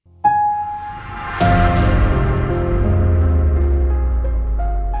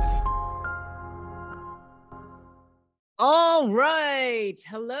right.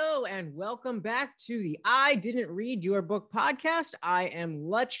 Hello and welcome back to the I Didn't Read Your Book podcast. I am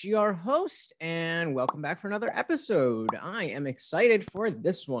Lutch, your host, and welcome back for another episode. I am excited for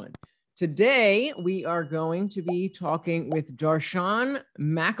this one. Today, we are going to be talking with Darshaun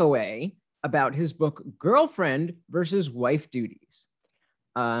McAway about his book, Girlfriend versus Wife Duties.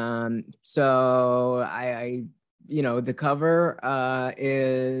 The cover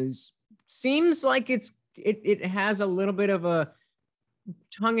seems like it has a little bit of a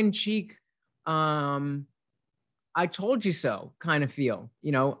tongue-in-cheek I told you so kind of feel,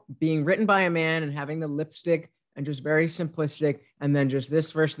 being written by a man and having the lipstick and just very simplistic, and then just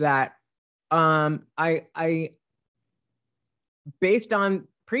this versus that. I based on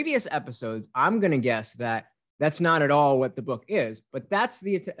previous episodes, I'm gonna guess that that's not at all what the book is, but that's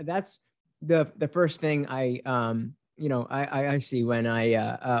the first thing I see when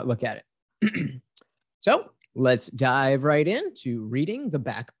I look at it. So let's dive right into reading the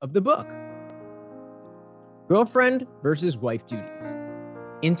back of the book. Girlfriend versus Wife Duties.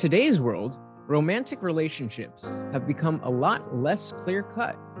 In today's world, romantic relationships have become a lot less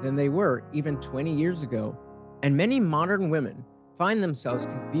clear-cut than they were even 20 years ago, and many modern women find themselves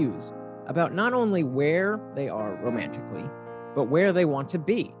confused about not only where they are romantically, but where they want to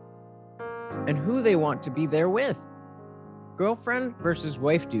be and who they want to be there with. Girlfriend versus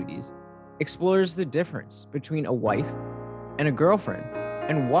Wife Duties explores the difference between a wife and a girlfriend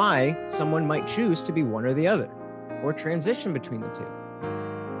and why someone might choose to be one or the other, or transition between the two.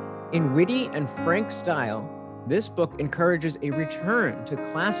 In witty and frank style, this book encourages a return to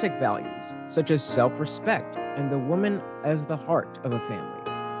classic values such as self-respect and the woman as the heart of a family,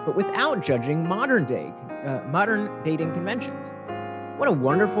 but without judging modern dating conventions. What a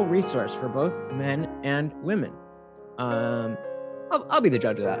wonderful resource for both men and women. I'll be the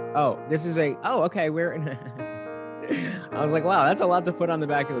judge of that. Okay, we're in. I was like, wow, that's a lot to put on the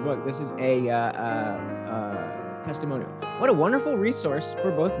back of the book. This is a testimonial. What a wonderful resource for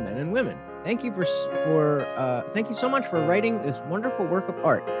both men and women. Thank you thank you so much for writing this wonderful work of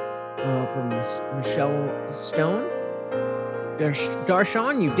art. From Michelle Stone.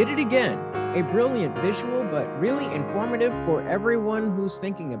 Darshaun, you did it again. A brilliant visual, but really informative for everyone who's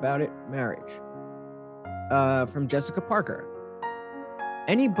thinking about marriage. From Jessica Parker.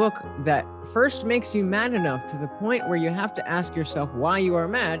 Any book that first makes you mad enough to the point where you have to ask yourself why you are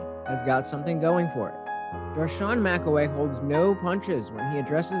mad has got something going for it. Darshaun McAway holds no punches when he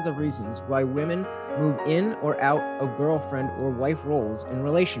addresses the reasons why women move in or out of girlfriend or wife roles in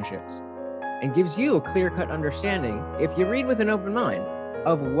relationships, and gives you a clear-cut understanding, if you read with an open mind,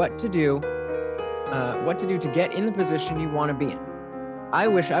 of what to do to get in the position you want to be in. I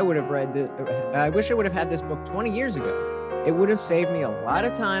wish I would have had this book 20 years ago. It would have saved me a lot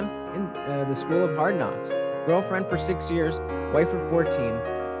of time in the School of Hard Knocks. Girlfriend for 6 years, wife for 14,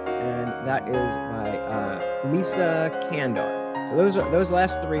 and that is by Lisa Kandar. So those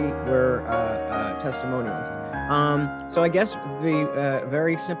last three were testimonials. So I guess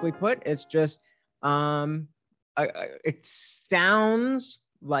very simply put, it's just it sounds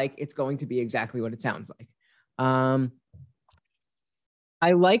like it's going to be exactly what it sounds like. I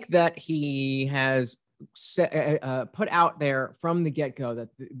like that he has put out there from the get-go that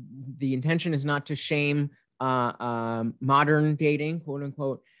the intention is not to shame modern dating, quote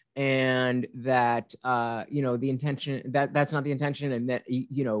unquote, and that the intention that's not the intention, and that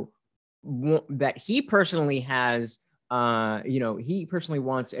that he personally has he personally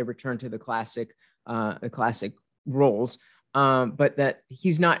wants a return to the classic roles, but that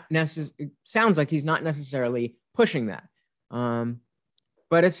he's not sounds like he's not necessarily pushing that,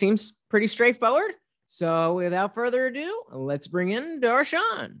 but it seems pretty straightforward. So without further ado, let's bring in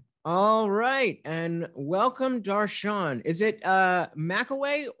Darshaun. All right, and welcome, Darshaun. Is it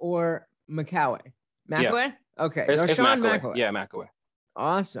McAway or McAway? McAway? Yeah. Okay, Darshaun McAway. Yeah, McAway.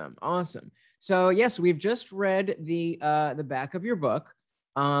 Awesome. So yes, we've just read the back of your book,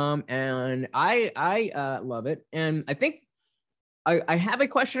 and I love it. And I think I have a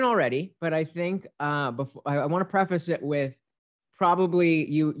question already, but I think before I want to preface it with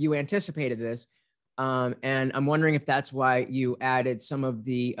probably you anticipated this. And I'm wondering if that's why you added some of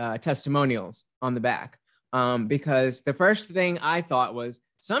the testimonials on the back. Because the first thing I thought was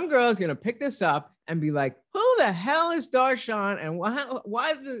some girl is going to pick this up and be like, who the hell is Darshaun? And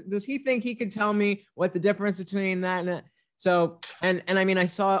why does he think he could tell me what the difference between that and that? So, and I mean, I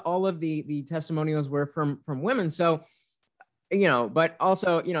saw all of the testimonials were from women. So, but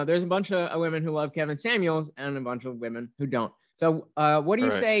also, there's a bunch of women who love Kevin Samuels and a bunch of women who don't. So what do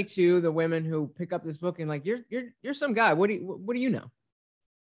you say to the women who pick up this book and like, you're some guy? What do you know?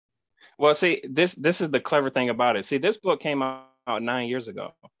 Well, see, this is the clever thing about it. See, this book came out 9 years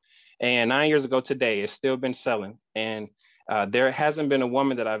ago. And 9 years ago today, it's still been selling. And there hasn't been a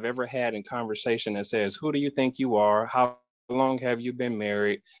woman that I've ever had in conversation that says, who do you think you are? How long have you been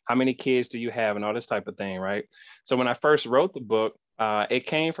married? How many kids do you have? And all this type of thing, right? So when I first wrote the book, it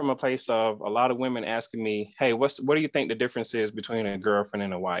came from a place of a lot of women asking me, hey, what do you think the difference is between a girlfriend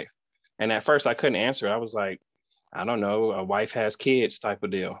and a wife? And at first I couldn't answer it. I was like, I don't know, a wife has kids type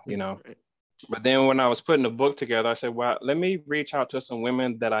of deal, you know? But then when I was putting the book together, I said, well, let me reach out to some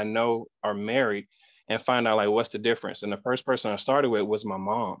women that I know are married and find out like what's the difference. And the first person I started with was my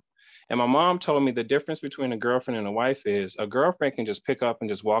mom. And my mom told me the difference between a girlfriend and a wife is a girlfriend can just pick up and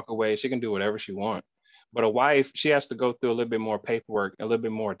just walk away. She can do whatever she wants. But a wife, she has to go through a little bit more paperwork, a little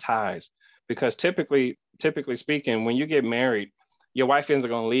bit more ties. Because typically speaking, when you get married, your wife isn't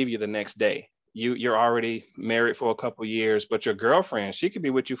going to leave you the next day. You're already married for a couple years, but your girlfriend, she could be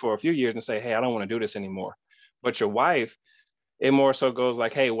with you for a few years and say, hey, I don't want to do this anymore. But your wife, it more so goes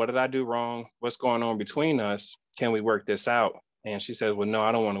like, hey, what did I do wrong? What's going on between us? Can we work this out? And she says, well, no,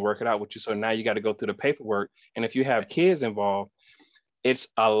 I don't want to work it out with you. So now you got to go through the paperwork. And if you have kids involved, it's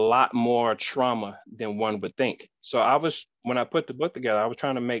a lot more trauma than one would think. So when I put the book together, I was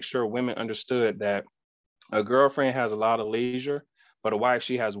trying to make sure women understood that a girlfriend has a lot of leisure, but a wife,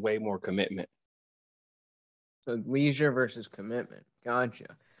 she has way more commitment. So leisure versus commitment.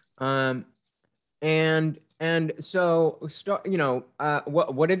 Gotcha. And so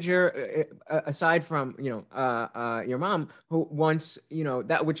what did your aside from your mom, who once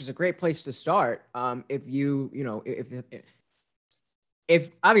that, which is a great place to start, if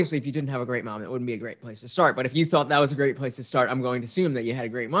obviously if you didn't have a great mom, it wouldn't be a great place to start. But if you thought that was a great place to start, I'm going to assume that you had a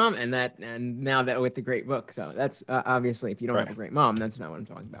great mom, and now that with the great book. So that's obviously, if you don't have a great mom, that's not what I'm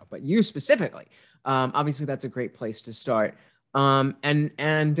talking about. But you specifically, obviously that's a great place to start.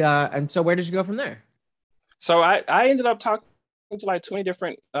 And so where did you go from there? So I ended up talking to like 20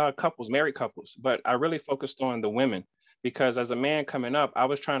 different couples, married couples, but I really focused on the women because as a man coming up, I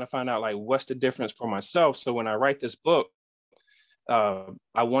was trying to find out like what's the difference for myself. So when I write this book,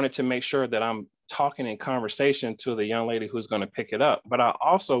 I wanted to make sure that I'm talking in conversation to the young lady who's going to pick it up. But I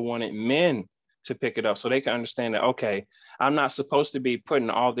also wanted men to pick it up so they can understand that, okay, I'm not supposed to be putting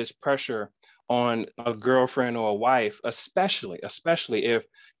all this pressure on a girlfriend or a wife, especially if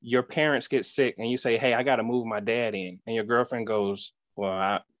your parents get sick and you say, hey, I got to move my dad in. And your girlfriend goes, well,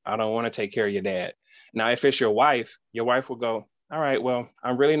 I don't want to take care of your dad. Now, if it's your wife will go, all right, well,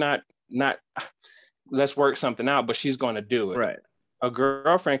 I'm really not, let's work something out, but she's going to do it. Right. A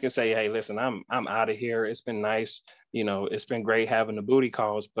girlfriend can say, hey, listen, I'm out of here. It's been nice. It's been great having the booty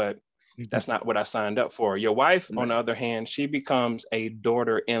calls, but that's not what I signed up for. Your wife, on the other hand, she becomes a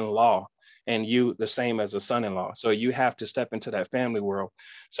daughter-in-law and you the same as a son-in-law. So you have to step into that family world.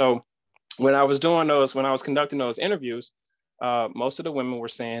 So when I was conducting those interviews, most of the women were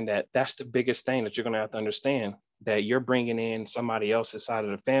saying that that's the biggest thing that you're going to have to understand, that you're bringing in somebody else's side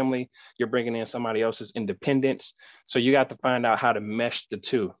of the family. You're bringing in somebody else's independence. So you got to find out how to mesh the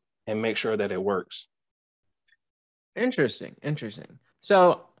two and make sure that it works. Interesting.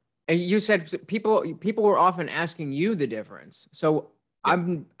 So you said people were often asking you the difference. So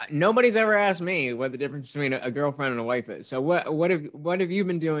nobody's ever asked me what the difference between a girlfriend and a wife is. So what have you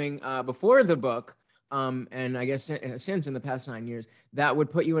been doing before the book? And I guess since in the past 9 years, that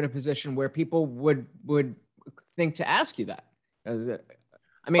would put you in a position where people would think to ask you that.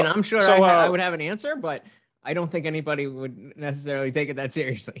 I mean, I'm sure I would have an answer, but I don't think anybody would necessarily take it that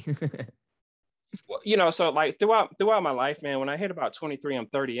seriously. Well, so like throughout my life, man, when I hit about 23, I'm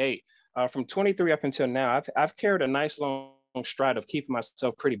 38. From 23 up until now, I've carried a nice long stride of keeping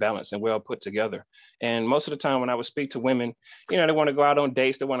myself pretty balanced and well put together. And most of the time when I would speak to women, they want to go out on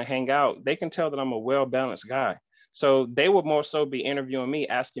dates, they want to hang out, they can tell that I'm a well-balanced guy. So they would more so be interviewing me,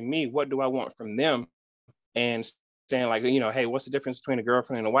 asking me, what do I want from them? And saying like, hey, what's the difference between a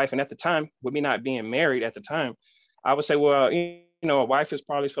girlfriend and a wife? And at the time, with me not being married at the time, I would say, well, a wife is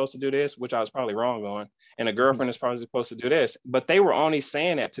probably supposed to do this, which I was probably wrong on, and a girlfriend is probably supposed to do this. But they were only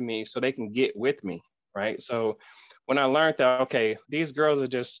saying that to me so they can get with me, right? So when I learned that, okay, these girls are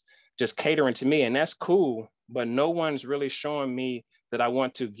just catering to me, and that's cool, but no one's really showing me that I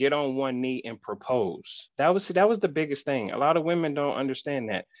want to get on one knee and propose. That was the biggest thing. A lot of women don't understand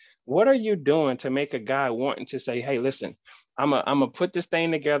that. What are you doing to make a guy wanting to say, hey, listen, I'm gonna put this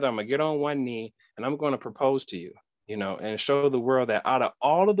thing together, I'm gonna get on one knee, and I'm gonna propose to you, and show the world that out of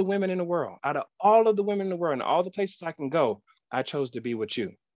all of the women in the world, and all the places I can go, I chose to be with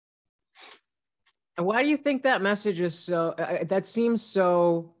you. And why do you think that message is so? That seems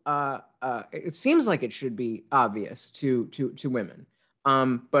so. It seems like it should be obvious to women,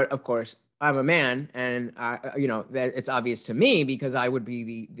 but of course, I'm a man, and you know, that it's obvious to me because I would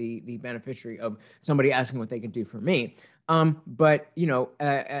be the beneficiary of somebody asking what they can do for me. But you know,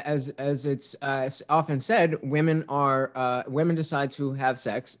 as it's often said, women decide who have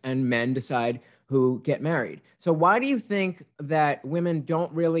sex, and men decide who get married. So why do you think that women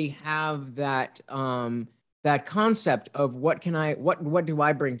don't really have that concept of what do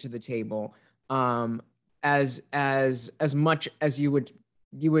I bring to the table, as much as you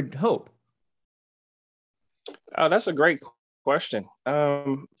would hope? Oh, that's a great question.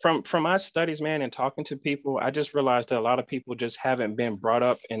 From my studies, man, and talking to people, I just realized that a lot of people just haven't been brought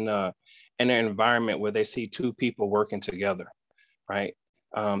up in an environment where they see two people working together, right?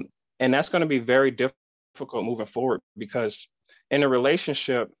 Um, and that's going to be very difficult moving forward because in a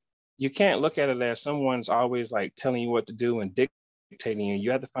relationship, you can't look at it as someone's always like telling you what to do and dictating you.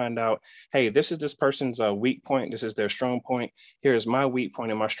 You have to find out, hey, this is this person's weak point. This is their strong point. Here's my weak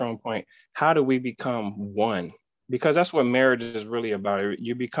point and my strong point. How do we become one? Because that's what marriage is really about.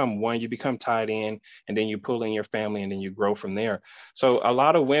 You become one, you become tied in, and then you pull in your family, and then you grow from there. So a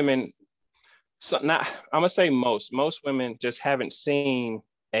lot of women, so not I'm gonna say most women just haven't seen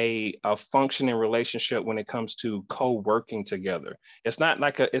a functioning relationship when it comes to co-working together. It's not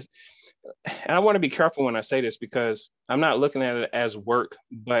like it's, and I want to be careful when I say this because I'm not looking at it as work,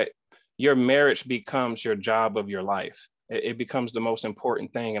 but your marriage becomes your job of your life. It becomes the most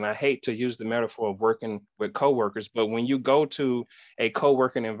important thing. And I hate to use the metaphor of working with coworkers, but when you go to a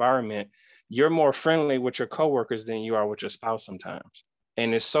co-working environment, you're more friendly with your coworkers than you are with your spouse sometimes.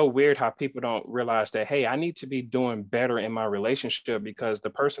 And it's so weird how people don't realize that, hey, I need to be doing better in my relationship because the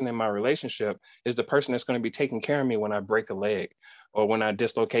person in my relationship is the person that's going to be taking care of me when I break a leg or when I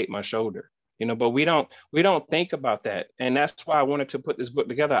dislocate my shoulder. You know, but we don't think about that. And that's why I wanted to put this book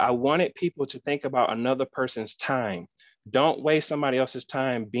together. I wanted people to think about another person's time. Don't waste somebody else's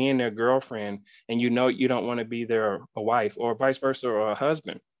time being their girlfriend and you know you don't want to be their a wife or vice versa or a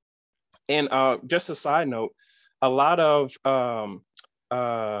husband. And just a side note, a lot of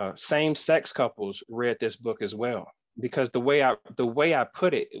same-sex couples read this book as well because the way I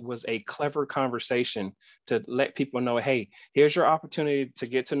put it, it was a clever conversation to let people know, hey, here's your opportunity to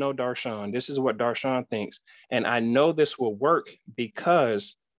get to know Darshaun. This is what Darshaun thinks, and I know this will work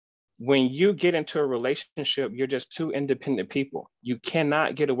because when you get into a relationship, you're just two independent people. You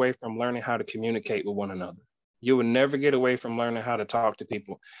cannot get away from learning how to communicate with one another. You will never get away from learning how to talk to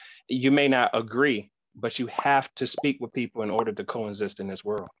people. You may not agree, but you have to speak with people in order to coexist in this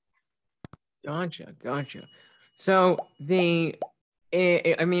world. Gotcha, gotcha. So I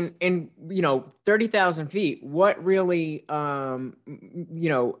mean, in, you know, 30,000 feet, what really, you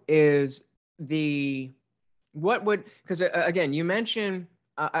know, is the, what would, because again, you mentioned,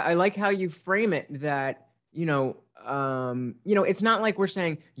 I like how you frame it that, you know, it's not like we're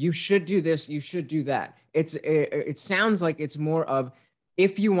saying you should do this, you should do that. It sounds like it's more of,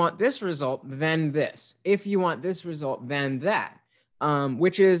 if you want this result, then this. If you want this result, then that.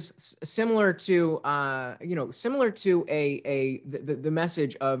 Which is similar to, you know, similar to the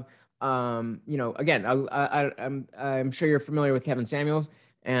message of, you know, again, I'm sure you're familiar with Kevin Samuels,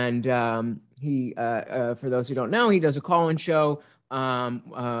 and he, for those who don't know, he does a call-in show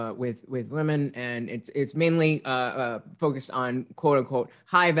with women, and it's mainly focused on quote unquote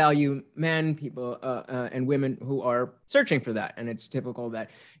high value men, people, and women who are searching for that. And it's typical that,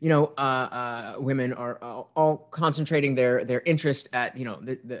 you know, women are all concentrating their interest at, you know,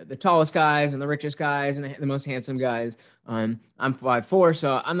 the tallest guys and the richest guys and the most handsome guys. I'm 5'4",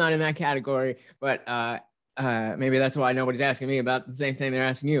 so I'm not in that category, but maybe that's why nobody's asking me about the same thing they're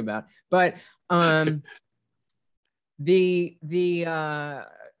asking you about. But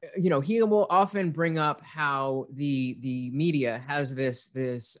you know, he will often bring up how the media has this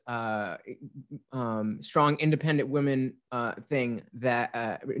strong independent women thing,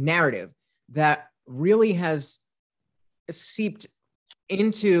 that narrative that really has seeped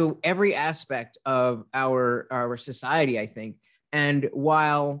into every aspect of our society, I think. And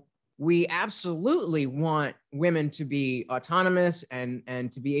while we absolutely want women to be autonomous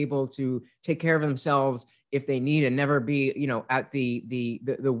and to be able to take care of themselves if they need, and never be, you know, at the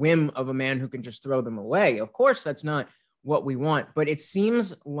whim of a man who can just throw them away. Of course, that's not what we want, but it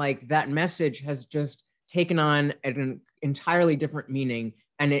seems like that message has just taken on an entirely different meaning,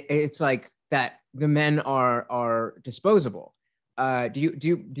 and it's like that the men are disposable. Do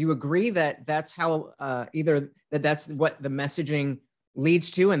you agree that that's how, either that's what the messaging leads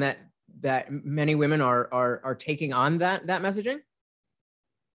to, and that many women are taking on that messaging?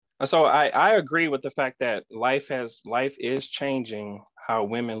 So I agree with the fact that life is changing how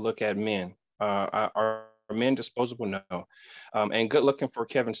women look at men. Our men disposable? No. And good looking for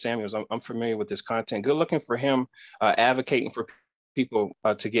Kevin Samuels. I'm familiar with this content. Good looking for him, advocating for people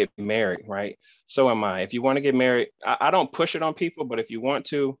to get married, right? So am I. If you want to get married, I don't push it on people, but if you want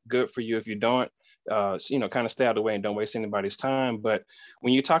to, good for you. If you don't, kind of stay out of the way and don't waste anybody's time. But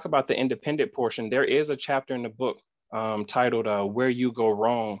when you talk about the independent portion, there is a chapter in the book titled Where You Go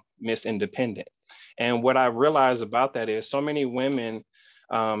Wrong, Miss Independent. And what I realized about that is so many women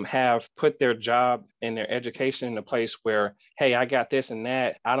have put their job and their education in a place where, hey, I got this and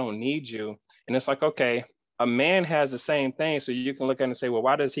that, I don't need you. And it's like, okay, a man has the same thing. So you can look at it and say, well,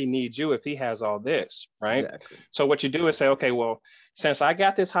 why does he need you if he has all this, right? Exactly. So what you do is say, okay, well, since I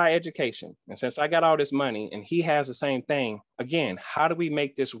got this high education and since I got all this money and he has the same thing, again, how do we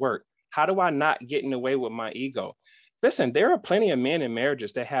make this work? How do I not get in the way with my ego? Listen, there are plenty of men in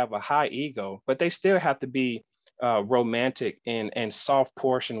marriages that have a high ego, but they still have to be romantic and soft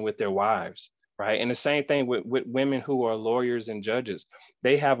portion with their wives, right? And the same thing with women who are lawyers and judges.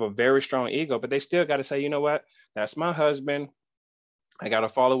 They have a very strong ego, but they still got to say, you know what? That's my husband. I got to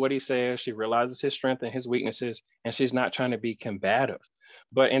follow what he says. She realizes his strength and his weaknesses, and she's not trying to be combative.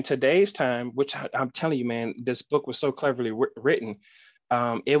 But in today's time, which I'm telling you, man, this book was so cleverly written.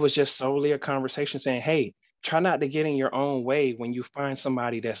 It was just solely a conversation saying, hey, try not to get in your own way when you find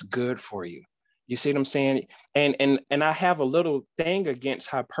somebody that's good for you. You see what I'm saying? And I have a little thing against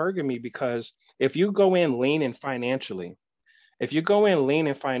hypergamy because if you go in leaning financially,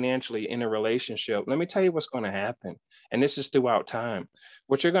 in a relationship, let me tell you what's going to happen. And this is throughout time.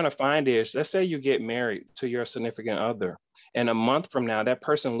 What you're going to find is, let's say you get married to your significant other, and a month from now, that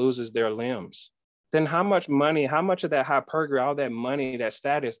person loses their limbs. Then how much money, how much of that hypergamy, all that money, that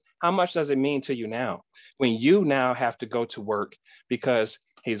status, how much does it mean to you now? When you now have to go to work because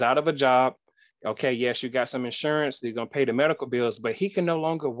he's out of a job. Okay, yes, you got some insurance, you're going to pay the medical bills, but he can no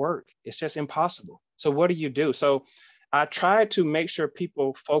longer work. It's just impossible. So what do you do? So I try to make sure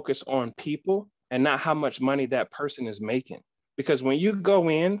people focus on people and not how much money that person is making. Because when you go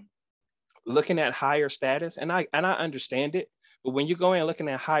in looking at higher status, and I understand it, but when you go in looking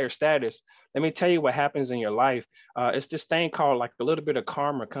at higher status, let me tell you what happens in your life. It's this thing called like a little bit of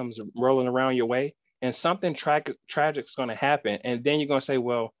karma comes rolling around your way, and something tragic is going to happen. And then you're going to say,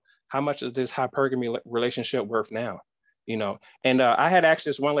 well, how much is this hypergamy relationship worth now? And I had asked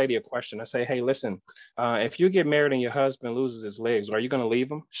this one lady a question. I say, hey, listen, if you get married and your husband loses his legs, are you going to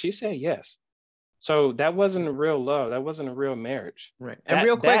leave him? She said yes. So that wasn't a real love. That wasn't a real marriage. Right. And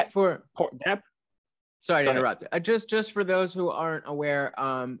real quick sorry to Go interrupt. Just for those who aren't aware,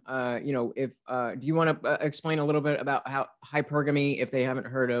 if do you want to explain a little bit about how hypergamy, if they haven't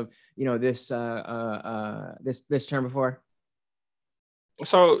heard of, this term before?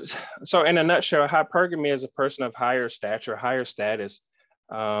 So in a nutshell, hypergamy is a person of higher stature, higher status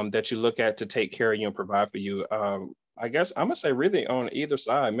that you look at to take care of you and provide for you. I guess I'm gonna say really on either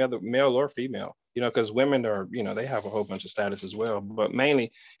side, male or female, because women are, they have a whole bunch of status as well, but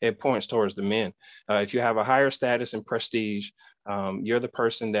mainly it points towards the men. If you have a higher status and prestige, you're the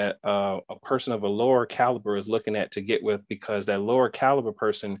person that a person of a lower caliber is looking at to get with, because that lower caliber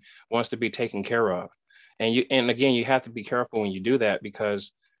person wants to be taken care of. And again, you have to be careful when you do that,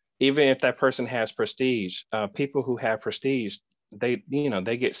 because even if that person has prestige, people who have prestige, they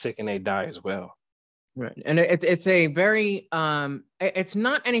get sick and they die as well. Right. And it's a very, it's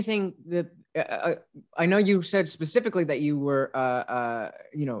not anything that, I know you said specifically that you were,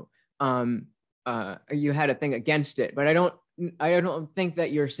 you had a thing against it, but I don't think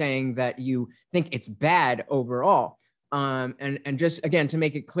that you're saying that you think it's bad overall. And just again, to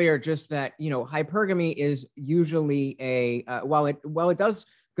make it clear, just that, hypergamy is usually while it does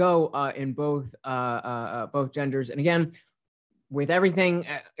go in both genders. And again, with anything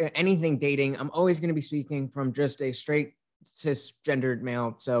dating, I'm always going to be speaking from just a straight cisgendered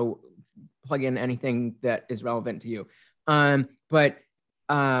male. So plug in anything that is relevant to you. But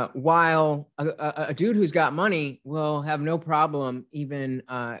while a dude who's got money will have no problem even,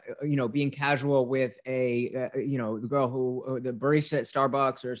 being casual with the girl or the barista at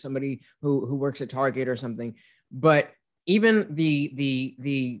Starbucks, or somebody who works at Target or something. But even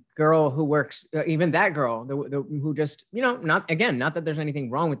the girl who works, even that girl who just, not that there's anything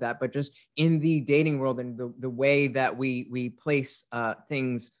wrong with that, but just in the dating world and the way that we place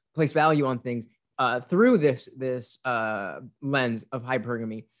value on things through this lens of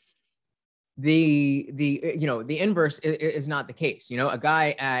hypergamy, the inverse is not the case. A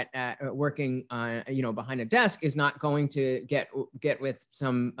guy at working behind a desk is not going to get with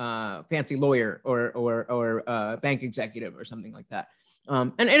some fancy lawyer or bank executive or something like that.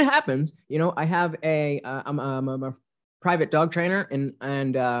 And it happens. I have I'm a private dog trainer,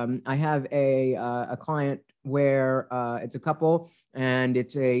 and I have a client where it's a couple, and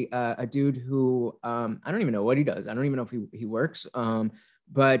it's a dude who I don't even know what he does. I don't even know if he works.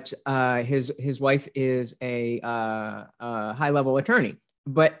 But his wife is a high level attorney.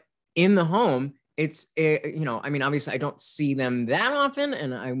 But in the home, it's I mean, obviously I don't see them that often,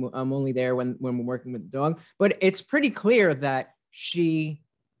 and I'm only there when we're working with the dog. But it's pretty clear that she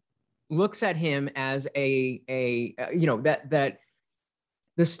looks at him as that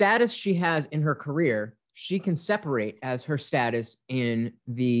the status she has in her career, she can separate as her status in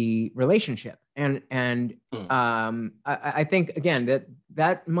the relationship. And I think, again,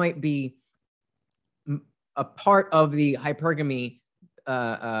 that might be a part of the hypergamy,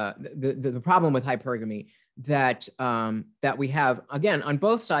 the problem with hypergamy that we have, again, on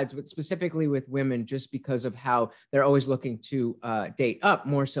both sides, but specifically with women, just because of how they're always looking to date up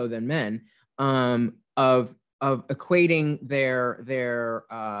more so than men, of equating their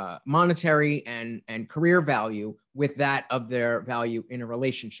monetary and career value with that of their value in a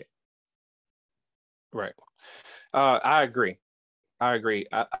relationship. Right. I agree.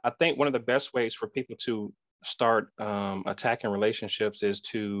 I think one of the best ways for people to start attacking relationships is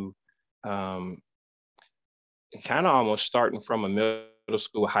to kind of almost starting from a middle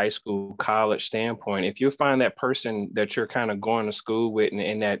school, high school, college standpoint. If you find that person that you're kind of going to school with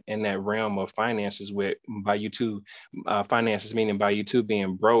in that realm of finances with, by you two, finances meaning by you two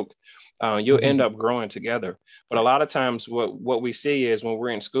being broke, you'll end up growing together. But a lot of times what we see is when we're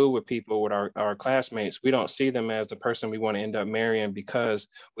in school with people, with our classmates, we don't see them as the person we want to end up marrying because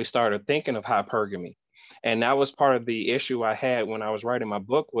we started thinking of hypergamy. And that was part of the issue I had when I was writing my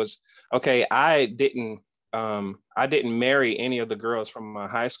book was, okay, I didn't marry any of the girls from my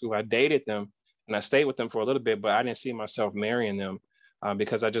high school. I dated them and I stayed with them for a little bit, but I didn't see myself marrying them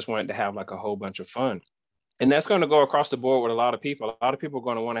because I just wanted to have like a whole bunch of fun. And that's going to go across the board with a lot of people. A lot of people are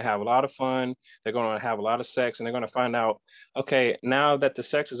going to want to have a lot of fun. They're going to have a lot of sex, and they're going to find out, okay, now that the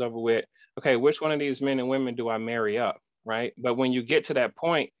sex is over with, okay, which one of these men and women do I marry up, right? But when you get to that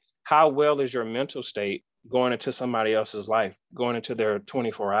point, how well is your mental state going into somebody else's life, going into their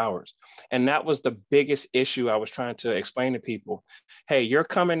 24 hours? And that was the biggest issue I was trying to explain to people. Hey, you're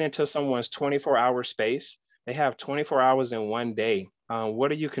coming into someone's 24-hour space. They have 24 hours in one day.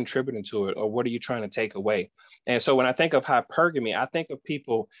 What are you contributing to it, or what are you trying to take away? And so when I think of hypergamy, I think of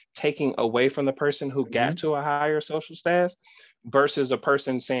people taking away from the person who got to a higher social status versus a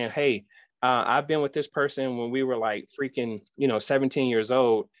person saying, hey, I've been with this person when we were like freaking, 17 years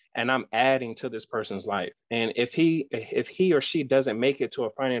old, and I'm adding to this person's life. And if he or she doesn't make it to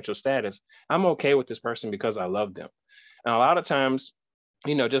a financial status, I'm okay with this person because I love them. And a lot of times,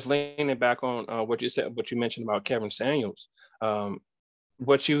 just leaning back on what you said, what you mentioned about Kevin Samuels,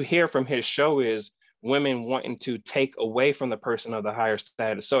 what you hear from his show is women wanting to take away from the person of the higher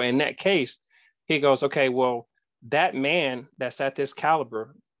status. So in that case, he goes, okay, well, that man that's at this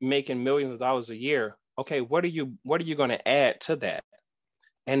caliber making millions of dollars a year, okay, what are you going to add to that?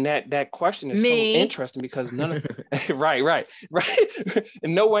 And that question is so interesting because none of right.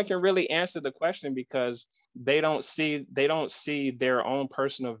 And no one can really answer the question because they don't see their own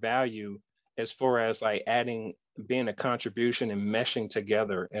personal value as far as like adding, being a contribution and meshing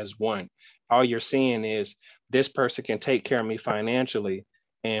together as one. All you're seeing is this person can take care of me financially,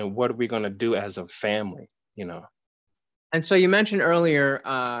 and what are we going to do as a family, And so you mentioned earlier,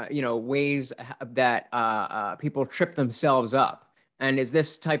 ways that people trip themselves up. And is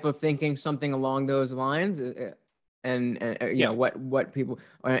this type of thinking something along those lines? What people,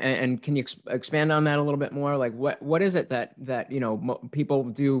 and can you expand on that a little bit more? Like what is it that people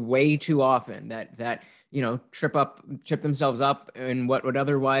do way too often that trip themselves up in what would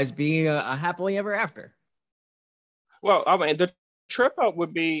otherwise be a happily ever after? Well, I mean, the trip up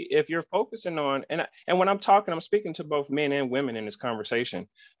would be if you're focusing on, and when I'm talking, I'm speaking to both men and women in this conversation,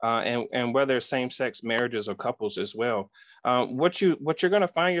 and whether it's same-sex marriages or couples as well. What you're going to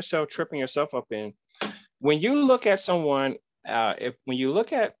find yourself tripping yourself up in when you look at someone, when you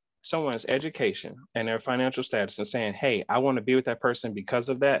look at someone's education and their financial status and saying, hey, I want to be with that person because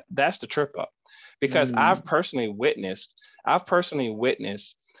of that, that's the trip up. Because I've personally witnessed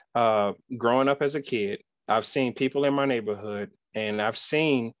growing up as a kid, I've seen people in my neighborhood, and I've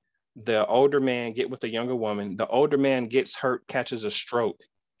seen the older man get with the younger woman. The older man gets hurt, catches a stroke,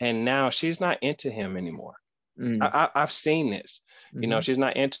 and now she's not into him anymore. I've seen this. She's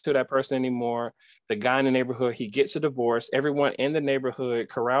not into that person anymore. The guy in the neighborhood, he gets a divorce. Everyone in the neighborhood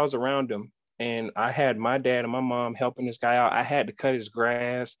corrals around him. And I had my dad and my mom helping this guy out. I had to cut his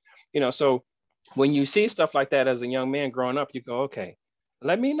grass. So when you see stuff like that as a young man growing up, you go, okay,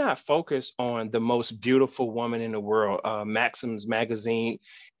 let me not focus on the most beautiful woman in the world, Maxim's magazine.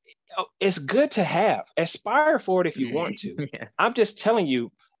 It's good to have. Aspire for it if you want to. Yeah. I'm just telling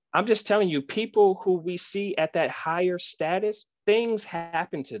you, people who we see at that higher status, things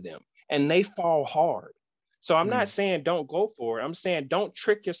happen to them and they fall hard. So I'm not Mm. saying don't go for it. I'm saying don't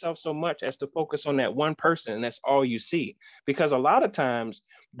trick yourself so much as to focus on that one person and that's all you see. Because a lot of times,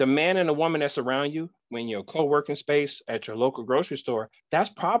 the man and the woman that's around you, when you're co-working space at your local grocery store, that's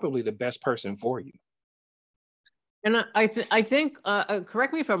probably the best person for you. And I think,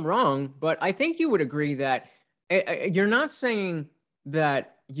 correct me if I'm wrong, but I think you would agree that you're not saying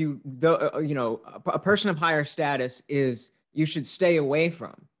that a person of higher status is you should stay away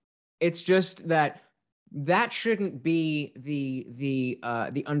from. It's just that that shouldn't be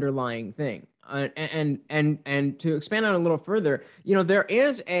the underlying thing. And to expand on it a little further, there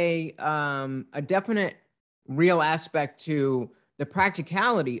is a definite real aspect to the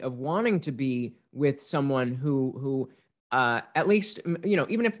practicality of wanting to be with someone who at least,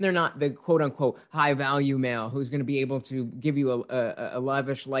 even if they're not the quote unquote high value male who's going to be able to give you a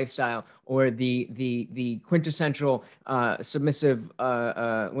lavish lifestyle, or the quintessential submissive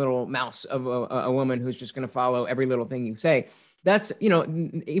little mouse of a woman who's just going to follow every little thing you say. That's,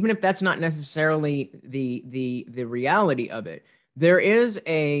 even if that's not necessarily the reality of it, there is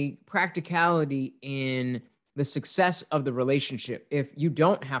a practicality in the success of the relationship if you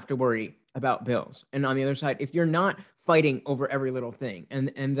don't have to worry about bills. And on the other side, if you're not fighting over every little thing,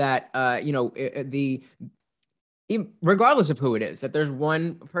 and that regardless of who it is, that there's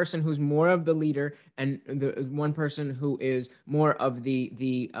one person who's more of the leader and the one person who is more of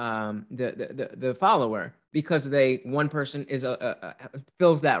the follower, because one person is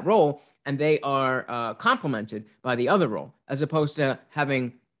fills that role and they are complemented by the other role, as opposed to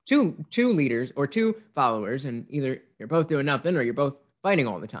having two leaders or two followers, and either you're both doing nothing or you're both fighting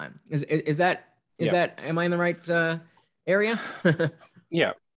all the time. Is that Yeah. am I in the right area?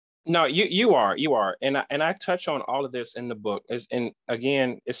 Yeah. No, you are, and I touch on all of this in the book. Is and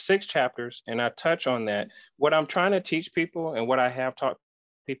again, it's 6 chapters, and I touch on that. What I'm trying to teach people, and what I have taught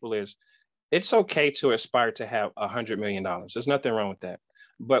people, is it's okay to aspire to have $100 million. There's nothing wrong with that.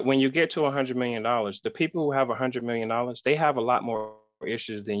 But when you get to $100 million, the people who have $100 million, they have a lot more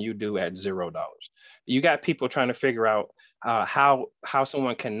issues than you do at $0. You got people trying to figure out how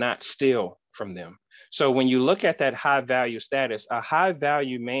someone cannot steal from them. So when you look at that high value status, a high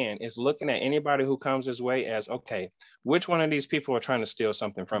value man is looking at anybody who comes his way as, okay, which one of these people are trying to steal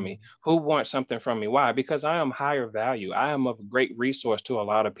something from me? Who wants something from me? Why? Because I am higher value. I am of great resource to a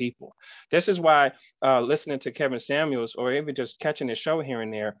lot of people. This is why listening to Kevin Samuels, or even just catching his show here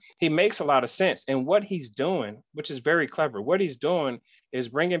and there, he makes a lot of sense. And what he's doing, which is very clever, what he's doing is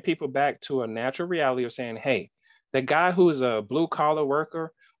bringing people back to a natural reality of saying, hey, the guy who's a blue collar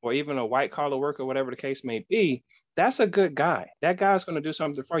worker, or even a white collar worker, whatever the case may be, that's a good guy. That guy's going to do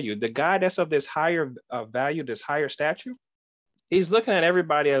something for you. The guy that's of this higher value, this higher stature, he's looking at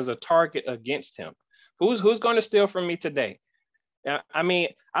everybody as a target against him. Who's going to steal from me today? I mean,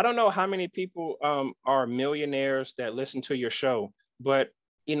 I don't know how many people are millionaires that listen to your show, but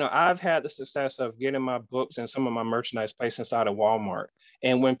I've had the success of getting my books and some of my merchandise placed inside of Walmart.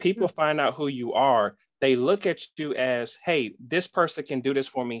 And when people find out who you are, they look at you as, hey, this person can do this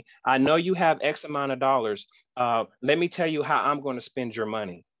for me. I know you have X amount of dollars. Let me tell you how I'm going to spend your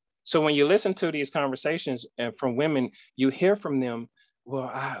money. So when you listen to these conversations from women, you hear from them,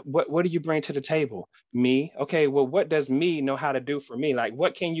 well, what do you bring to the table? Me? Okay, well, what does me know how to do for me? Like,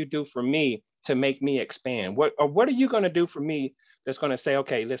 what can you do for me to make me expand? What are you going to do for me that's going to say,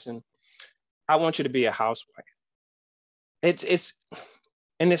 okay, listen, I want you to be a housewife. It's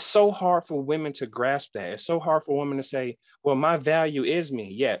and it's so hard for women to grasp that. It's so hard for women to say, well, my value is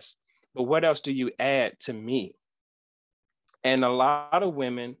me, yes, but what else do you add to me? And a lot of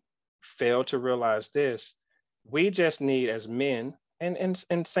women fail to realize this. We just need, as men,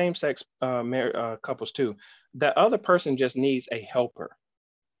 and same sex couples too, the other person just needs a helper.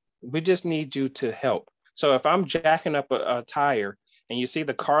 We just need you to help. So if I'm jacking up a tire and you see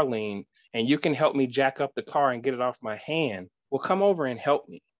the car lean and you can help me jack up the car and get it off my hand, well, come over and help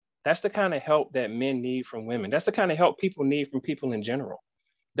me. That's the kind of help that men need from women. That's the kind of help people need from people in general.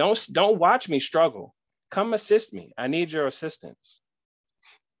 Don't watch me struggle. Come assist me. I need your assistance.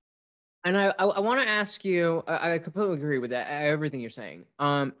 And I want to ask you, I completely agree with that, everything you're saying.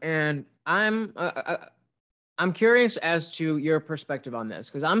 And I'm curious as to your perspective on this,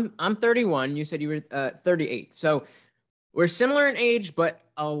 because I'm 31. You said you were 38. So we're similar in age, but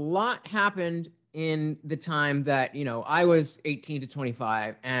a lot happened in the time that I was 18 to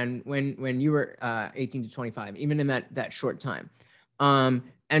 25, and when you were 18 to 25, even in that short time.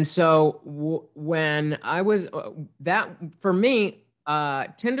 And so when I was that for me,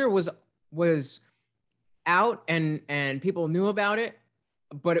 Tinder was out and people knew about it,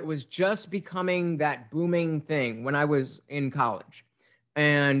 but it was just becoming that booming thing when I was in college.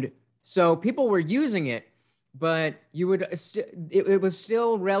 And so people were using it, but you would it was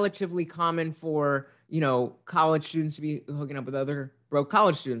still relatively common for, college students to be hooking up with other broke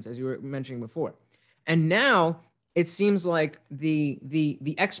college students, as you were mentioning before. And now it seems like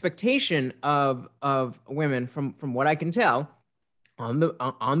the expectation of women, from what I can tell, on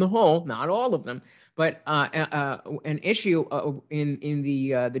the whole, not all of them, but an issue in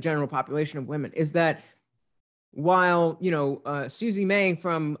the general population of women is that while Susie May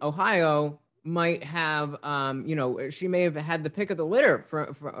from Ohio might have she may have had the pick of the litter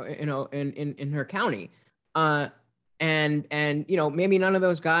for in her county, uh, and maybe none of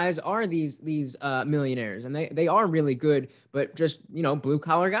those guys are these millionaires, and they are really good, but just blue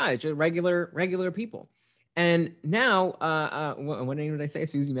collar guys, just regular people. And now, what name did I say?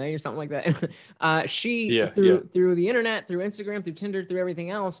 Susie May or something like that. She Yeah, yeah. through the internet, through Instagram, through Tinder, through everything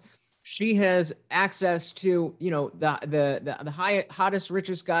else, she has access to the hottest,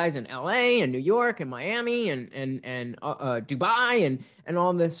 richest guys in LA and New York and Miami and Dubai and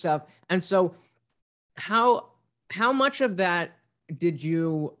all this stuff. And so how how much of that did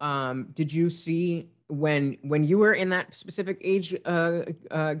you see when you were in that specific age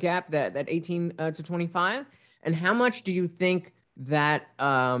gap, that 18 to 25, and how much do you think that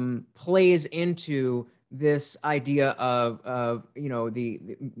plays into this idea of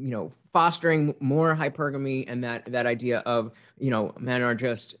fostering more hypergamy, and that idea of men are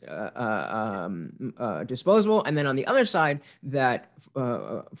just disposable, and then on the other side, that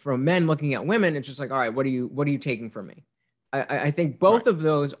from men looking at women, it's just like, all right, what are you taking from me? I think Right. both of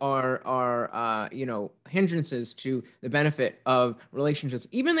those are hindrances to the benefit of relationships,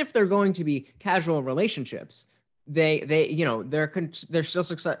 even if they're going to be casual relationships. They're still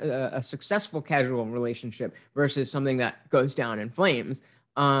a successful casual relationship versus something that goes down in flames.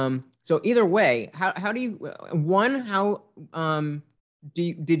 So either way, how do you one how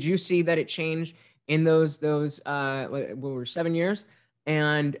did you see that it changed in those what were 7 years,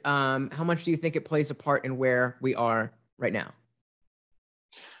 and how much do you think it plays a part in where we are right now?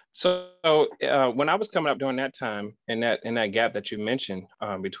 So when I was coming up during that time, in that gap that you mentioned,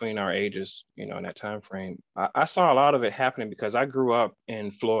 between our ages, in that time frame, I saw a lot of it happening because I grew up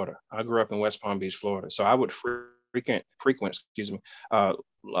in Florida. I grew up in West Palm Beach, Florida. So I would frequent, excuse me, uh,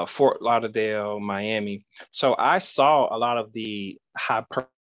 Fort Lauderdale, Miami. So I saw a lot of the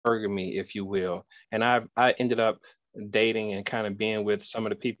hypergamy, if you will, and I ended up dating and kind of being with some of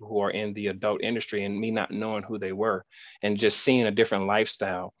the people who are in the adult industry, and me not knowing who they were, and just seeing a different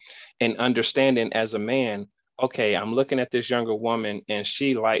lifestyle and understanding as a man, okay, I'm looking at this younger woman and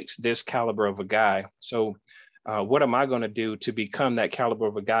she likes this caliber of a guy. So what am I going to do to become that caliber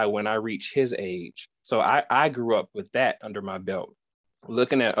of a guy when I reach his age? So I grew up with that under my belt,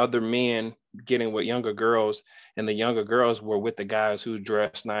 looking at other men getting with younger girls, and the younger girls were with the guys who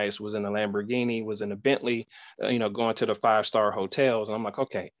dressed nice, was in a Lamborghini, was in a Bentley, going to the five-star hotels. And I'm like,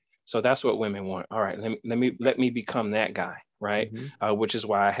 okay, so that's what women want. All right, let me become that guy, right? Hmm. Which is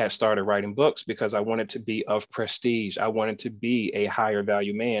why I had started writing books, because I wanted to be of prestige. I wanted to be a higher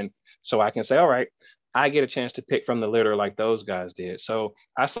value man, so I can say, all right, I get a chance to pick from the litter like those guys did. So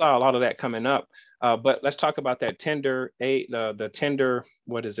I saw a lot of that coming up. But let's talk about that the Tinder,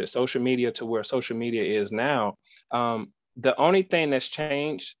 what is it, social media, to where social media is now. The only thing that's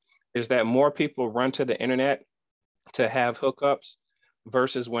changed is that more people run to the internet to have hookups,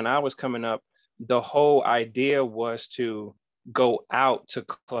 versus when I was coming up, the whole idea was to go out to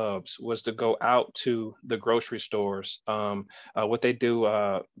clubs, was to go out to the grocery stores. What they do,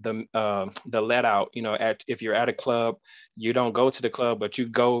 the let out, if you're at a club, you don't go to the club, but you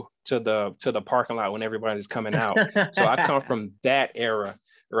go to the parking lot when everybody's coming out. So I come from that era,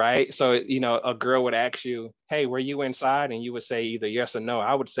 right? So a girl would ask you, "Hey, were you inside?" And you would say either yes or no.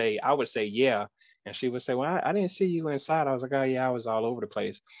 I would say yeah, and she would say, "Well, I didn't see you inside." I was like, "Oh yeah, I was all over the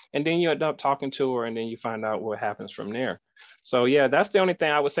place." And then you end up talking to her, and then you find out what happens from there. So yeah, that's the only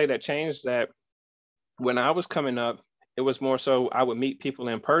thing I would say that changed. That when I was coming up, it was more so I would meet people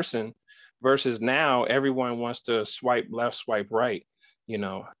in person, versus now everyone wants to swipe left, swipe right, you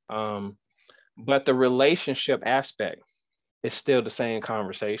know. But the relationship aspect is still the same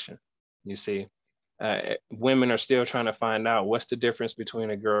conversation. You see, women are still trying to find out what's the difference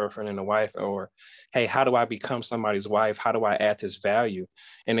between a girlfriend and a wife, or hey, how do I become somebody's wife? How do I add this value?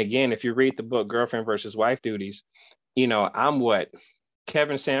 And again, if you read the book Girlfriend versus Wife Duties, I'm what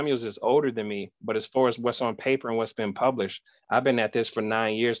Kevin Samuels is older than me, but as far as what's on paper and what's been published, I've been at this for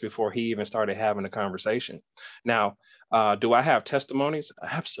 9 years before he even started having a conversation. Now, do I have testimonies?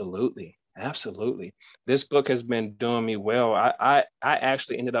 Absolutely. Absolutely. This book has been doing me well. I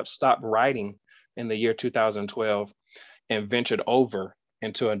actually ended up stopped writing in the year 2012 and ventured over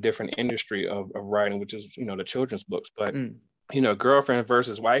into a different industry of writing, which is, the children's books. But, girlfriend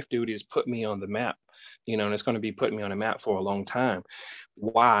versus wife duties put me on the map, and it's going to be putting me on the map for a long time.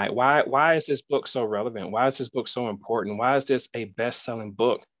 Why is this book so relevant? Why is this book so important? Why is this a best-selling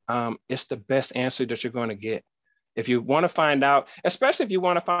book? It's the best answer that you're going to get. If you want to find out, especially if you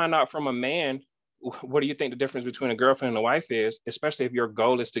want to find out from a man, what do you think the difference between a girlfriend and a wife is, especially if your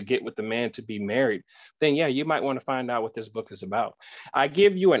goal is to get with the man to be married, then yeah, you might want to find out what this book is about. I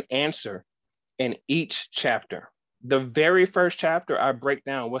give you an answer in each chapter. The very first chapter, I break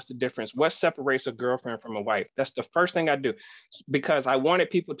down what's the difference, what separates a girlfriend from a wife. That's the first thing I do, because I wanted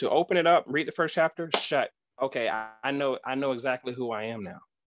people to open it up, read the first chapter, shut. Okay, I know exactly who I am now.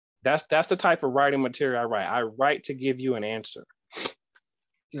 That's the type of writing material I write. I write to give you an answer.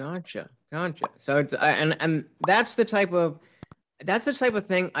 Gotcha. So it's and that's the type of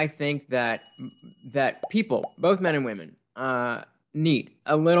thing I think that people, both men and women, need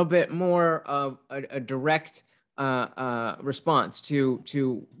a little bit more of a direct response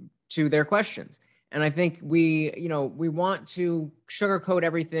to their questions. And I think we want to sugarcoat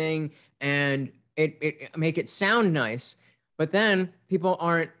everything and it make it sound nice, but then people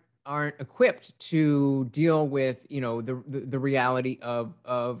aren't equipped to deal with the reality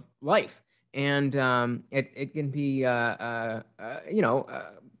of life, and it can be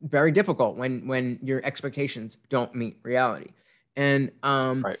very difficult when your expectations don't meet reality. And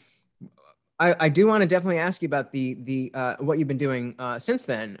Right. I do want to definitely ask you about the what you've been doing since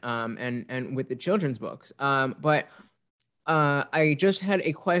then, and with the children's books, but I just had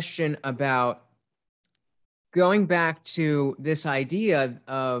a question about going back to this idea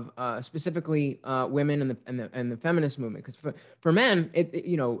of specifically women and the feminist movement, because for men,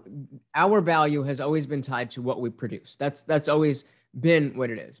 our value has always been tied to what we produce. That's always been what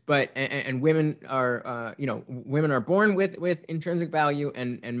it is. But and women are women are born with intrinsic value,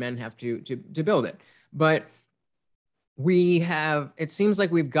 and men have to build it. But it seems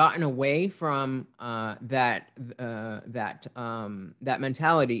like we've gotten away from that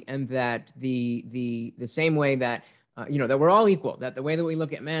mentality, and that the same way that that we're all equal, that the way that we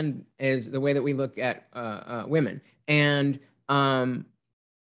look at men is the way that we look at women. And I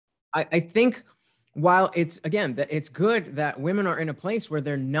think, while it's good that women are in a place where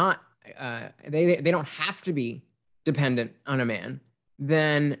they're not they don't have to be dependent on a man,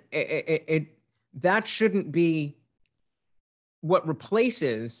 then that shouldn't be what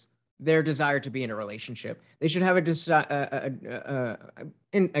replaces their desire to be in a relationship. They should have a desire,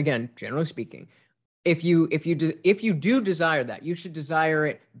 and again, generally speaking, if you do desire that, you should desire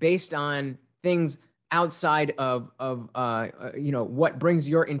it based on things outside of what brings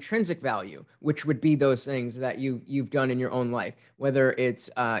your intrinsic value, which would be those things that you've done in your own life, whether it's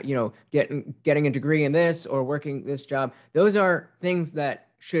getting a degree in this or working this job. Those are things that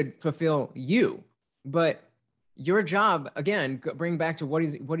should fulfill you. But your job, again, bring back to what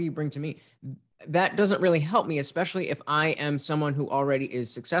do you bring to me? That doesn't really help me, especially if I am someone who already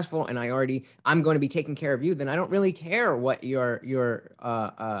is successful and I'm going to be taking care of you. Then I don't really care what your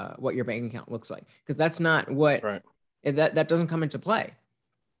bank account looks like, because that's not what Right. that doesn't come into play.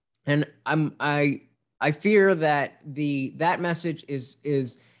 And I fear that that message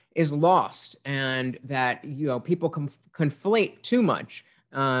is lost, and that people conflate too much.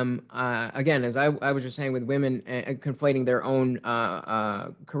 Again, as I was just saying, with women conflating their own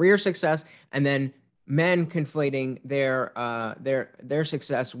career success, and then men conflating their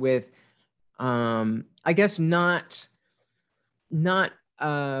success with, I guess, not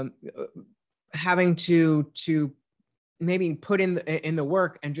having to maybe put in the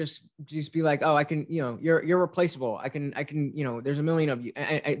work and just be like, oh, I can, you're replaceable. I can, there's a million of you.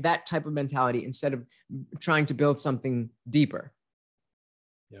 That type of mentality, instead of trying to build something deeper.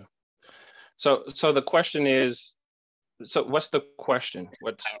 Yeah. So the question is, so what's the question?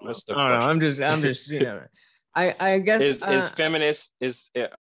 What's the question? I'm just, I guess is feminist is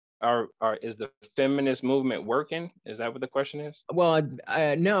the feminist movement working? Is that what the question is? Well,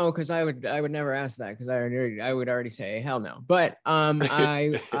 no, because I would never ask that, because I would already say hell no. But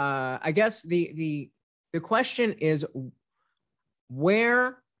I guess the question is,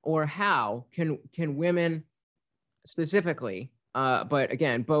 where or how can women specifically, but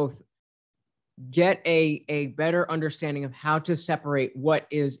again, both, get a better understanding of how to separate what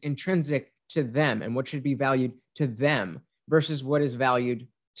is intrinsic to them and what should be valued to them, versus what is valued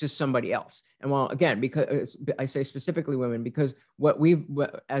to somebody else. And while, again, because I say specifically women, because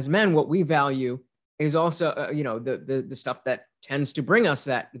as men, what we value is also, the stuff that tends to bring us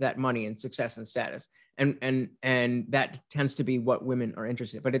that money and success and status. And that tends to be what women are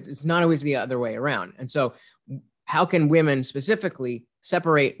interested in, but it's not always the other way around. And so how can women specifically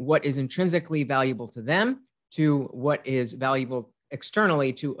separate what is intrinsically valuable to them to what is valuable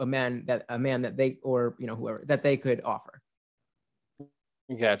externally to a man that they, or, whoever, that they could offer?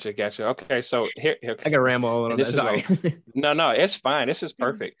 Gotcha. Okay, so here I gotta ramble a little bit. Sorry. No, it's fine. This is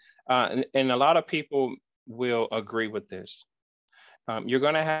perfect. And a lot of people will agree with this. You're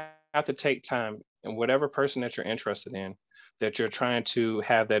going to have to take time, and whatever person that you're interested in, that you're trying to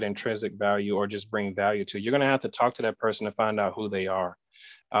have that intrinsic value or just bring value to, you're going to have to talk to that person to find out who they are.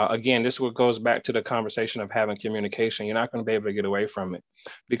 Again, this is what goes back to the conversation of having communication. You're not going to be able to get away from it,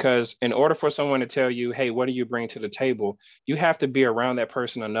 because in order for someone to tell you, hey, what do you bring to the table? You have to be around that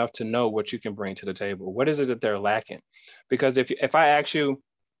person enough to know what you can bring to the table. What is it that they're lacking? Because if I ask you,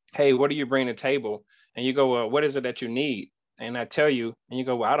 hey, what do you bring to the table? And you go, well, what is it that you need? And I tell you, and you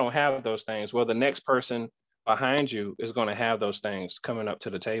go, well, I don't have those things. Well, the next person behind you is going to have those things coming up to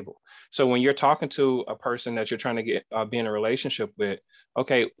the table. So when you're talking to a person that you're trying to get be in a relationship with,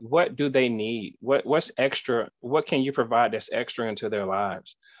 okay, what do they need? What's extra? What can you provide that's extra into their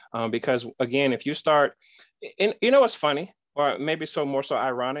lives? Because again, if you start, and what's funny, or maybe more so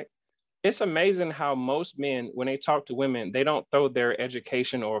ironic, it's amazing how most men, when they talk to women, they don't throw their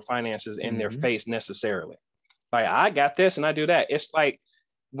education or finances in their face necessarily. Like, I got this and I do that. It's like,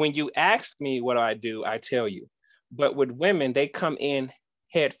 when you ask me what I do, I tell you. But with women, they come in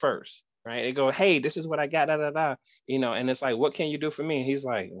head first, right? They go, hey, this is what I got, da, da, da. And it's like, what can you do for me? And he's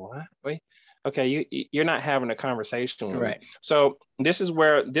like, what? Wait, okay, you're not having a conversation with me. So this is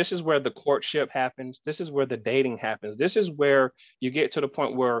where the courtship happens. This is where the dating happens. This is where you get to the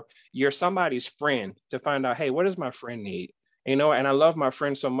point where you're somebody's friend to find out, hey, what does my friend need? And I love my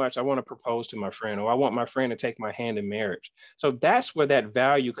friend so much, I want to propose to my friend, or I want my friend to take my hand in marriage. So that's where that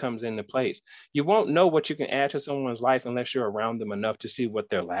value comes into place. You won't know what you can add to someone's life unless you're around them enough to see what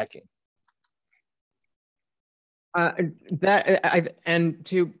they're lacking. And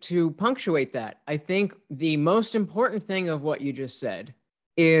to punctuate that, I think the most important thing of what you just said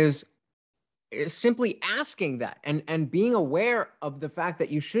is simply asking that and being aware of the fact that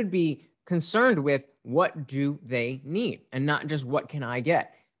you should be concerned with what do they need, and not just what can I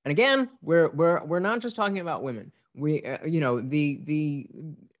get. And again, we're not just talking about women. We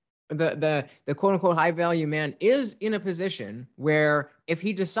the quote unquote high value man is in a position where if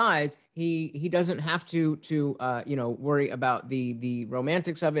he decides he doesn't have to worry about the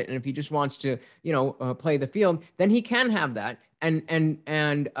romantics of it, and if he just wants to play the field, then he can have that and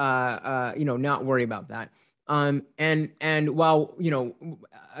not worry about that. And while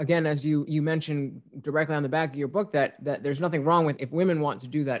again, as you mentioned directly on the back of your book, that there's nothing wrong with if women want to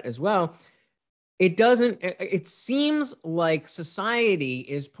do that as well. It seems like society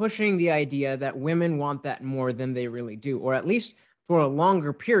is pushing the idea that women want that more than they really do, or at least for a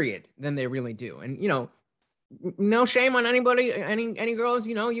longer period than they really do. And no shame on anybody, any girls,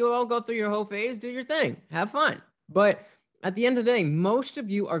 you all go through your whole phase, do your thing, have fun. But at the end of the day, most of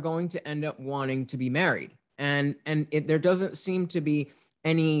you are going to end up wanting to be married. And there doesn't seem to be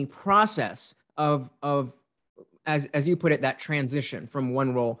any process of as you put it, that transition from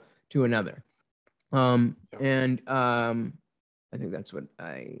one role to another. I think that's what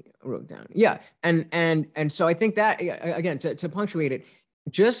I wrote down. Yeah. And so I think that, again, to punctuate it,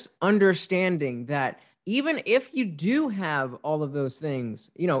 just understanding that even if you do have all of those things,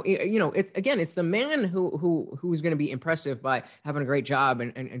 it's the man who's going to be impressive by having a great job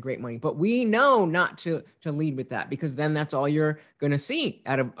and great money. But we know not to lead with that, because then that's all you're going to see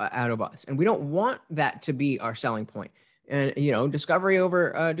out of us. And we don't want that to be our selling point. And, discovery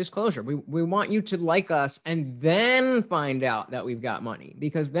over disclosure. We want you to like us and then find out that we've got money,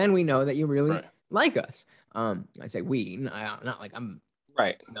 because then we know that you really like us. I say we, not like I'm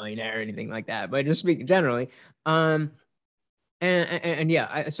a millionaire or anything like that, but just speaking generally. So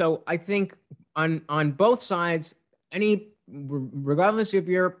I think on both sides, regardless of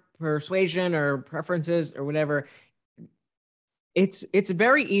your persuasion or preferences or whatever, it's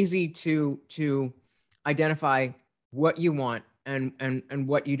very easy to identify what you want and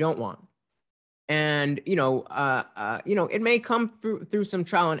what you don't want. And it may come through some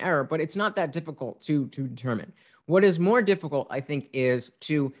trial and error, but it's not that difficult to determine. What is more difficult, I think, is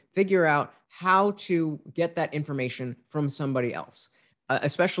to figure out how to get that information from somebody else,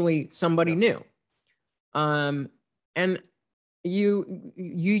 especially somebody new. And you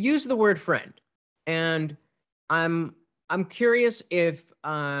use the word friend, and I'm I'm curious if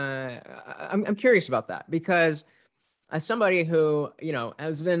I'm curious about that because as somebody who, you know,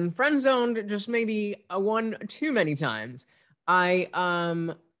 has been friend zoned just maybe one too many times, I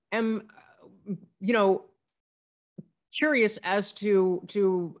am, you know, curious as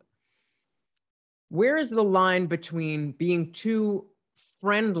to where is the line between being too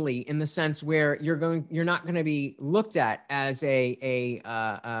friendly in the sense where you're not going to be looked at as you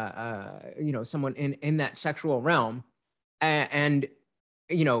know, someone in that sexual realm, and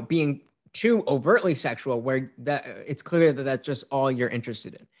you know, being too overtly sexual where that it's clear that that's just all you're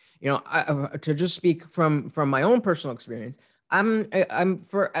interested in. You know, to just speak from my own personal experience, I'm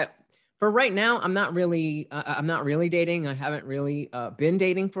for right now, I'm not really dating. I haven't really been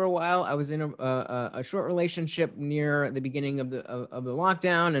dating for a while. I was in a short relationship near the beginning of the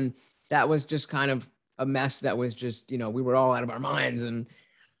lockdown, and that was just kind of a mess. That was just, you know, we were all out of our minds, and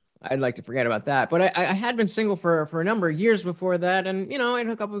I'd like to forget about that. But I had been single for a number of years before that, and you know, I had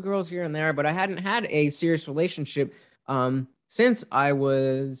a couple of girls here and there, but I hadn't had a serious relationship since I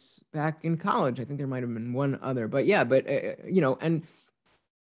was back in college. I think there might have been one other, but yeah, but you know, and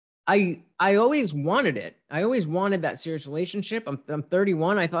I always wanted it. I always wanted that serious relationship. I'm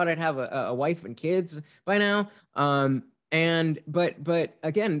 31. I thought I'd have a wife and kids by now. And but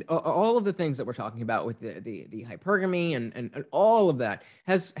again, all of the things that we're talking about with the hypergamy and all of that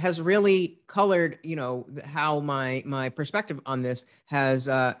has really colored, you know, how my perspective on this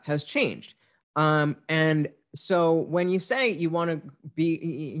has changed. And so when you say you want to be,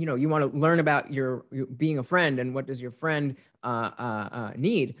 you know, you want to learn about your being a friend and what does your friend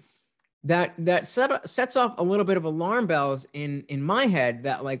need, that sets off a little bit of alarm bells in my head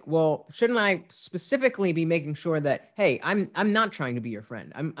that, like, well, shouldn't I specifically be making sure that, hey, I'm not trying to be your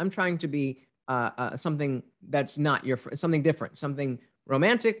friend. I'm trying to be something that's not something different, something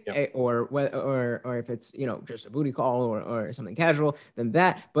romantic, Yeah. or if it's, you know, just a booty call or something casual, then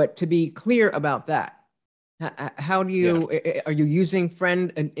that. But to be clear about that, how do Yeah. you are you using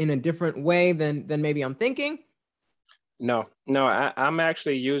friend in a different way than maybe I'm thinking? No, no, I'm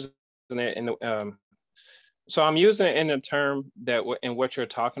actually using it in the so I'm using it in a term that in what you're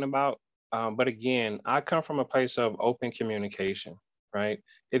talking about. But again, I come from a place of open communication, right?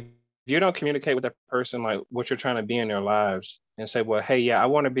 If you don't communicate with that person like what you're trying to be in their lives and say, well, hey, yeah, I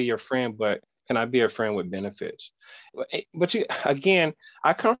want to be your friend, but can I be a friend with benefits? But you again,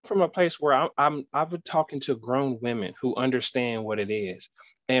 I come from a place where I've been talking to grown women who understand what it is.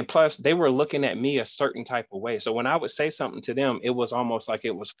 And plus, they were looking at me a certain type of way. So when I would say something to them, it was almost like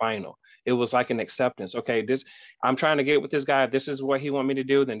it was final. It was like an acceptance. Okay, this I'm trying to get with this guy. If this is what he want me to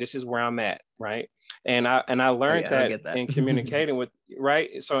do, then this is where I'm at, right? And I Oh learned yeah, I that get that. in communicating with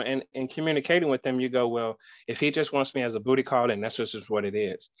right. So in communicating with them, you go, well, if he just wants me as a booty call, then that's just what it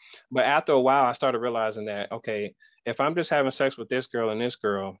is. But after a while, I started realizing that, okay, if I'm just having sex with this girl and this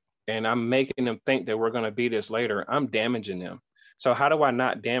girl, and I'm making them think that we're going to be this later, I'm damaging them. So how do I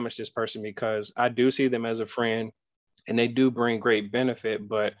not damage this person? Because I do see them as a friend and they do bring great benefit,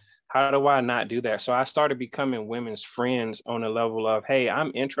 but how do I not do that? So I started becoming women's friends on a level of, hey,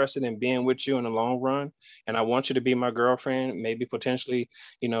 I'm interested in being with you in the long run, and I want you to be my girlfriend, maybe potentially,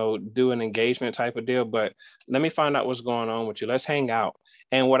 you know, do an engagement type of deal. But let me find out what's going on with you. Let's hang out.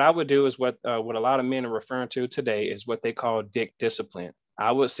 And what I would do is what a lot of men are referring to today is what they call dick discipline.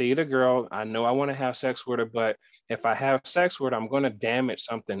 I would see the girl. I know I want to have sex with her, but if I have sex with her, I'm going to damage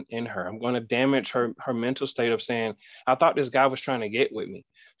something in her. I'm going to damage her mental state of saying, I thought this guy was trying to get with me.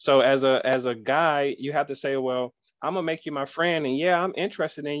 So as a guy, you have to say, well, I'm gonna make you my friend, and yeah, I'm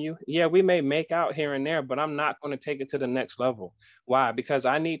interested in you. Yeah, we may make out here and there, but I'm not going to take it to the next level. Why? Because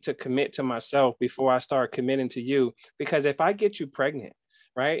I need to commit to myself before I start committing to you. Because if I get you pregnant,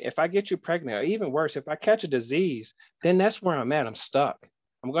 right? If I get you pregnant, or even worse, if I catch a disease, then that's where I'm at. I'm stuck.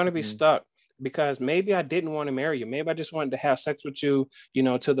 I'm going to be Mhm. stuck because maybe I didn't want to marry you. Maybe I just wanted to have sex with you, you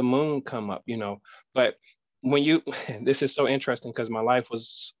know, till the moon come up, you know. But when you, this is so interesting because my life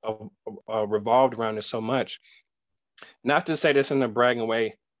was revolved around this so much. Not to say this in a bragging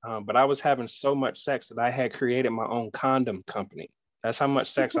way, but I was having so much sex that I had created my own condom company. That's how much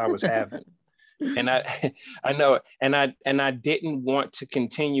sex I was having. And I I know it. And I didn't want to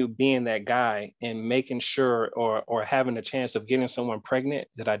continue being that guy and making sure or having a chance of getting someone pregnant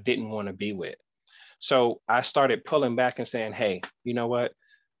that I didn't want to be with. So I started pulling back and saying, hey, you know what?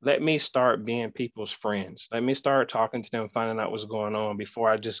 Let me start being people's friends. Let me start talking to them, finding out what's going on before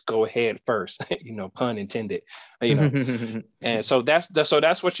I just go ahead first, you know, pun intended, you know. And so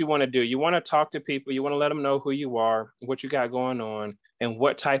that's what you want to do. You want to talk to people. You want to let them know who you are, what you got going on, and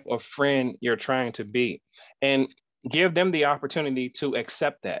what type of friend you're trying to be, and give them the opportunity to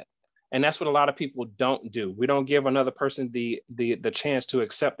accept that. And that's what a lot of people don't do. We don't give another person the chance to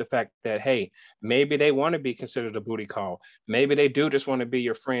accept the fact that, hey, maybe they want to be considered a booty call. Maybe they do just want to be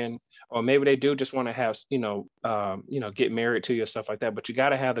your friend, or maybe they do just want to have, get married to you, stuff like that. But you got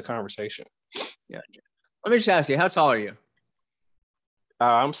to have the conversation. Yeah. Let me just ask you, how tall are you?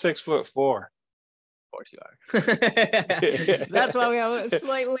 I'm 6'4". Of course you are. That's why we have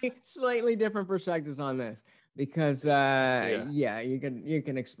slightly different perspectives on this, because you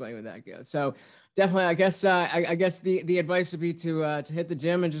can explain what that goes. So definitely, I guess the advice would be to hit the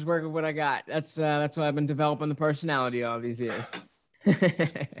gym and just work with what I got. That's why I've been developing the personality all these years.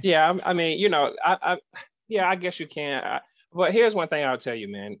 Yeah, I mean, I guess you can. But here's one thing I'll tell you,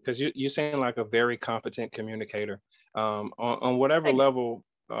 man, because you seem like a very competent communicator. On whatever level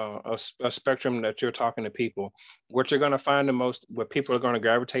a spectrum that you're talking to people, what you're going to find the most, what people are going to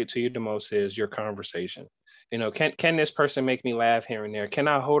gravitate to you the most is your conversation. Can this person make me laugh here and there? Can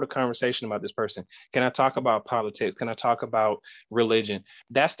I hold a conversation about this person? Can I talk about politics? Can I talk about religion?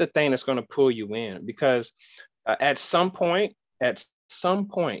 That's the thing that's going to pull you in, because at some point,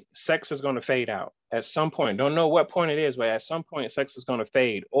 sex is going to fade out. At some point, don't know what point it is, but at some point, sex is going to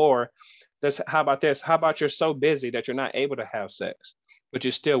fade. Or how about this? How about you're so busy that you're not able to have sex, but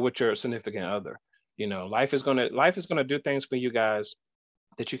you're still with your significant other? Life is gonna do things for you guys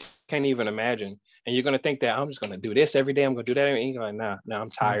that you can't even imagine. And you're going to think that I'm just going to do this every day. I'm going to do that. And you're like, nah, I'm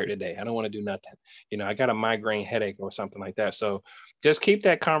tired today. I don't want to do nothing. I got a migraine headache or something like that. So just keep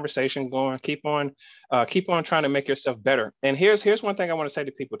that conversation going. Keep on trying to make yourself better. And here's one thing I want to say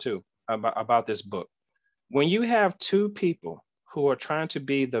to people too about this book. When you have two people who are trying to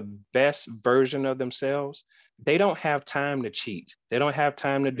be the best version of themselves, they don't have time to cheat. They don't have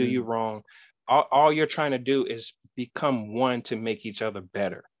time to do you wrong. All you're trying to do is become one to make each other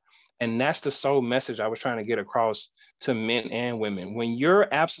better. And that's the sole message I was trying to get across to men and women. When you're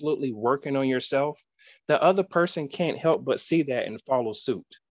absolutely working on yourself, the other person can't help but see that and follow suit.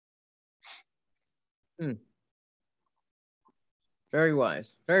 Very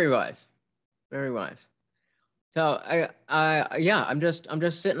wise. Very wise. Very wise. So I'm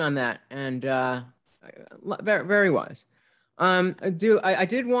just sitting on that, and very, very wise. I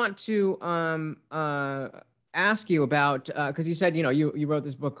did want to ask you about, because you said you wrote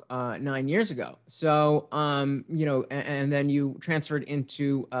this book 9 years ago. So and then you transferred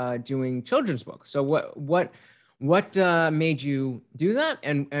into doing children's books. So what made you do that,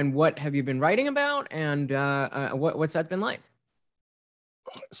 and what have you been writing about, and what's that been like?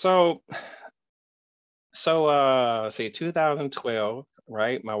 So 2012,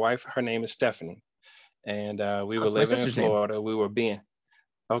 right? My wife, her name is Stephanie, and we were living in Florida. Name. We were being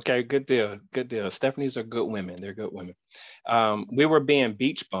okay. Good deal. Good deal. Stephanies are good women. They're good women. We were being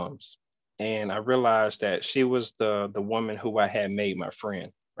beach bums, and I realized that she was the woman who I had made my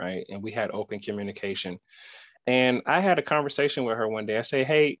friend, right? And we had open communication. And I had a conversation with her one day. I say,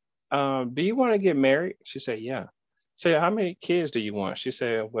 "Hey, do you want to get married?" She said, "Yeah." So how many kids do you want? She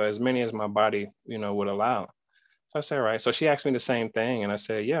said, "Well, as many as my body, would allow." So I said, "All right." So she asked me the same thing, and I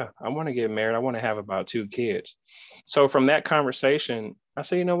said, "Yeah, I want to get married. I want to have about 2 kids." So from that conversation, I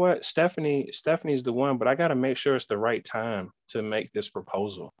said, "You know what, Stephanie's the one, but I got to make sure it's the right time to make this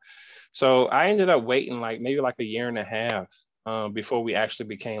proposal." So I ended up waiting maybe a year and a half before we actually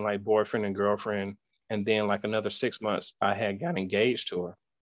became like boyfriend and girlfriend, and then like another 6 months, I had got engaged to her.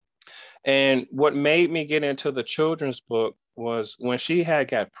 And what made me get into the children's book was when she had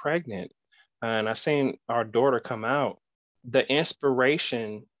got pregnant and I seen our daughter come out, the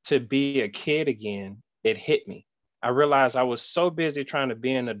inspiration to be a kid again, it hit me. I realized I was so busy trying to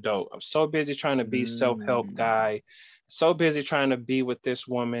be an adult. I'm so busy trying to be self-help guy, so busy trying to be with this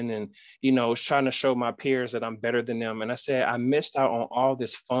woman and, trying to show my peers that I'm better than them. And I said, I missed out on all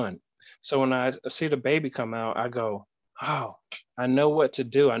this fun. So when I see the baby come out, I go, oh, I know what to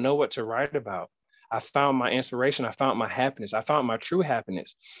do. I know what to write about. I found my inspiration. I found my happiness. I found my true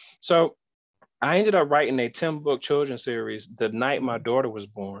happiness. So I ended up writing a 10-book children's series the night my daughter was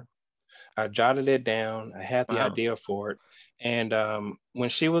born. I jotted it down. I had the idea for it. And when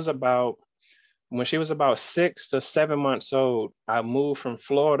she was about 6 to 7 months old, I moved from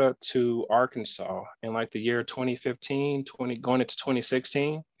Florida to Arkansas in like the year 2015, going into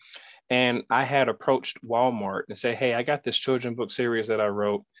 2016. And I had approached Walmart and said, "Hey, I got this children's book series that I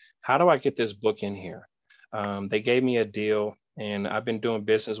wrote. How do I get this book in here?" They gave me a deal, and I've been doing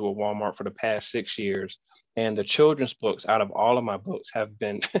business with Walmart for the past 6 years. And the children's books, out of all of my books, have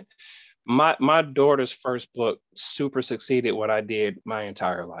been my daughter's first book super succeeded what I did my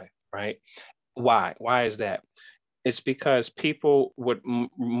entire life, right? Why? Why is that? It's because people would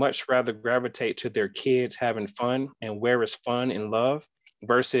much rather gravitate to their kids having fun, and where is fun and love?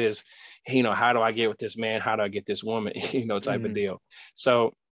 versus, how do I get with this man? How do I get this woman? Type of deal.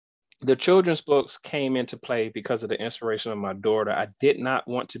 So the children's books came into play because of the inspiration of my daughter. I did not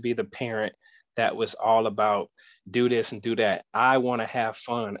want to be the parent that was all about do this and do that. I want to have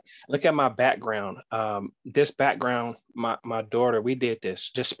fun. Look at my background. This background, my daughter, we did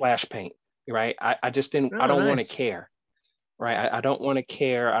this, just splash paint, right? I just didn't, I don't want to care, right? I don't want to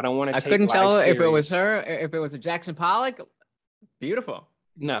care. I don't want to take couldn't tell life if it was serious. her, if it was a Jackson Pollock. Beautiful.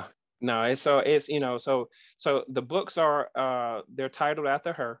 No. It's so the books are they're titled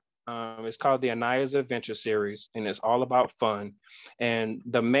after her. It's called the Anaya's Adventure series, and it's all about fun. And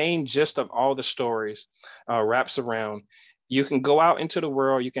the main gist of all the stories wraps around, you can go out into the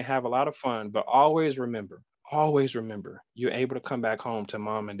world, you can have a lot of fun, but always remember, you're able to come back home to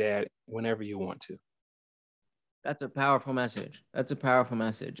mom and dad whenever you want to. That's a powerful message.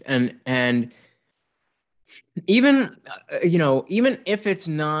 And even, even if it's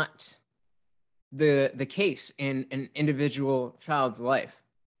not the case in an individual child's life,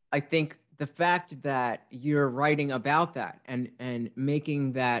 I think the fact that you're writing about that and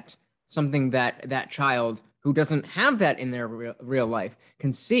making that something that that child who doesn't have that in their real life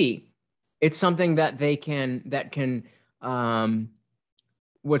can see, it's something that they can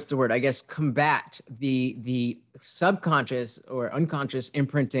what's the word? I guess combat the subconscious or unconscious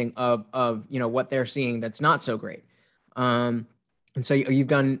imprinting of what they're seeing that's not so great. And so you've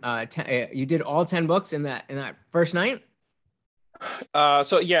done you did all 10 books in that first night?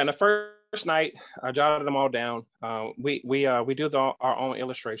 So yeah, in the first night, I jotted them all down. We do our own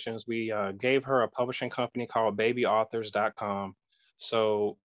illustrations. We gave her a publishing company called babyauthors.com.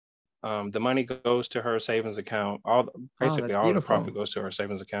 So the money goes to her savings account. Basically all the profit goes to her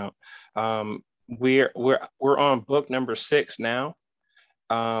savings account. We're on book number 6 now.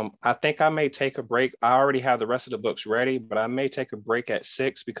 I think I may take a break. I already have the rest of the books ready, but I may take a break at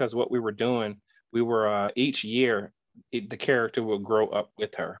 6 because what we were doing, we were each year the character will grow up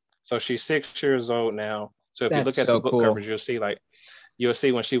with her. So she's 6 years old now. So if you look at the book covers, you'll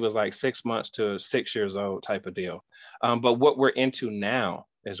see when she was like 6 months to 6 years old type of deal. But what we're into now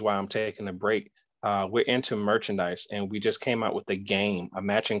is why I'm taking a break. We're into merchandise, and we just came out with a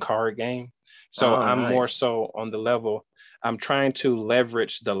matching card game. So I'm more so on the level, I'm trying to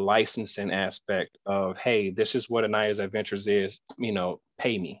leverage the licensing aspect of, hey, this is what Anaya's Adventures is,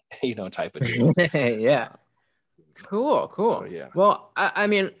 pay me, type of deal. Yeah. Cool. So, yeah. Well, I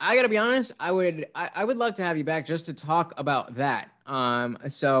mean, I gotta be honest. I would love to have you back just to talk about that.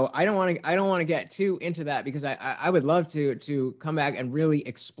 So I don't want to get too into that because I would love to come back and really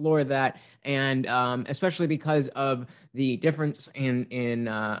explore that, and especially because of the difference in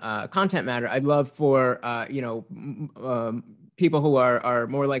content matter. I'd love for people who are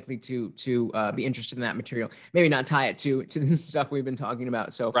more likely to be interested in that material. Maybe not tie it to the stuff we've been talking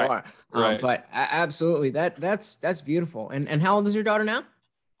about so far. Right. But absolutely, that's beautiful. And how old is your daughter now?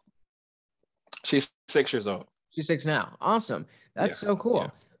 She's 6 years old. She's 6 now. Awesome. That's so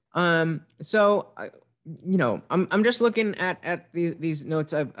cool. Yeah. So I'm just looking at these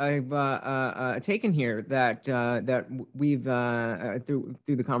notes I've taken here that we've through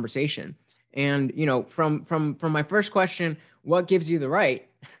the conversation. And from my first question, what gives you the right,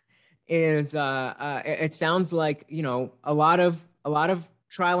 is it sounds like a lot of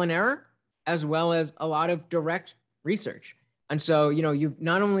trial and error, as well as a lot of direct research. And so you've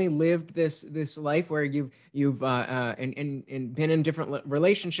not only lived this life where you've and been in different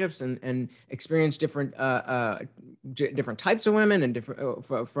relationships and experienced different different types of women and different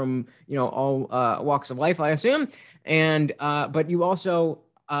from all walks of life, I assume, and but you also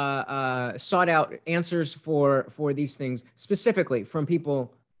sought out answers for these things specifically from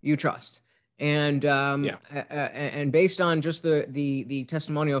people you trust. And and based on just the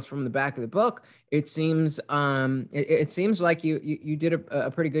testimonials from the back of the book, it seems like you did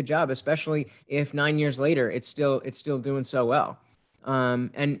a pretty good job, especially if 9 years later it's still doing so well.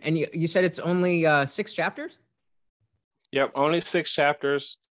 And you said it's only 6 chapters? Yep, only 6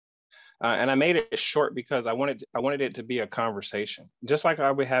 chapters. And I made it short because I wanted it to be a conversation, just like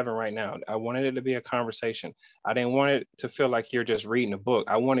we're having right now. I wanted it to be a conversation. I didn't want it to feel like you're just reading a book.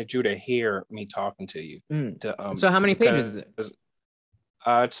 I wanted you to hear me talking to you. So how many pages is it?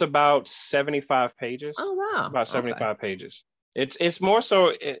 It's about 75 pages. Oh, wow. About 75 pages. It's more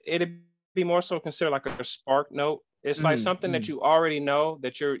so, it'd be more so considered like a spark note. It's like something that you already know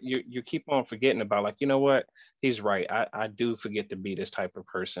that you keep on forgetting about. Like, you know what? He's right. I do forget to be this type of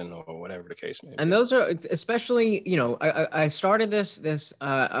person, or whatever the case may be. And those are especially, I started this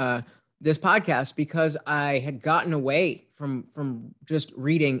this podcast because I had gotten away from just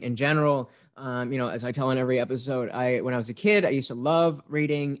reading in general. As I tell in every episode, when I was a kid, I used to love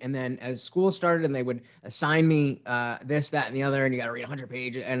reading, and then as school started, and they would assign me this, that, and the other, and you got to read 100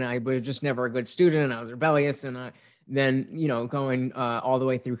 pages, and I was just never a good student, and I was rebellious, and then going all the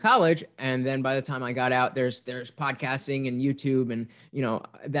way through college, and then by the time I got out, there's podcasting and YouTube, and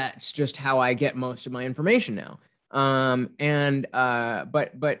that's just how I get most of my information now. But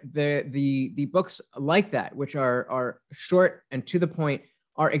the books like that, which are short and to the point,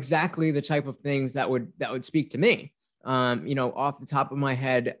 are exactly the type of things that would speak to me. Off the top of my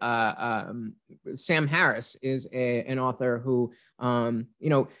head, Sam Harris is an author who, I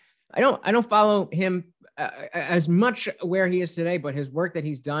don't follow him as much where he is today, but his work that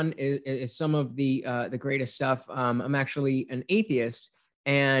he's done is some of the greatest stuff. I'm actually an atheist,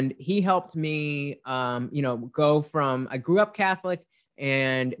 and he helped me, go from, I grew up Catholic,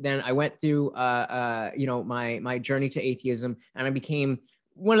 and then I went through, my journey to atheism, and I became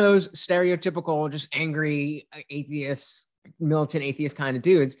one of those stereotypical, just angry atheists, militant atheist kind of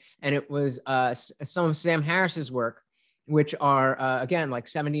dudes. And it was some of Sam Harris's work, which are, again, like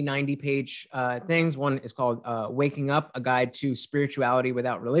 70, 90 page things. One is called Waking Up, A Guide to Spirituality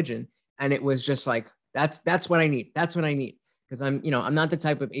Without Religion. And it was just like, that's what I need. That's what I need. Because I'm not the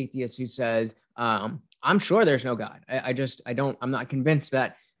type of atheist who says, I'm sure there's no God. I'm not convinced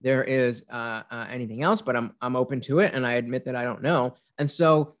that there is anything else, but I'm open to it. And I admit that I don't know. And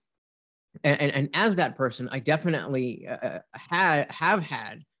so, and as that person, I definitely have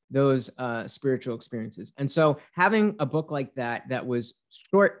had those spiritual experiences. And so having a book like that was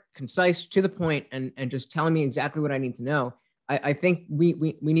short, concise, to the point, and just telling me exactly what I need to know, I think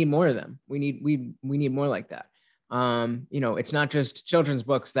we need more of them. We need more like that. It's not just children's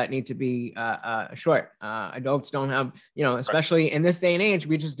books that need to be short. Adults don't have, especially in this day and age,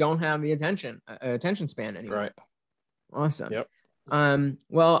 we just don't have the attention span anymore. Right. Awesome. Yep.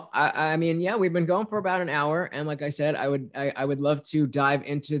 Well, I mean, yeah, we've been going for about an hour, and like I said, I would love to dive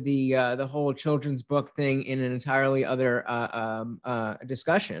into the whole children's book thing in an entirely other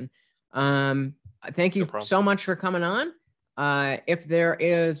discussion. Thank you so much for coming on. If there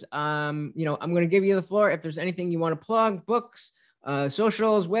is, I'm going to give you the floor. If there's anything you want to plug, books,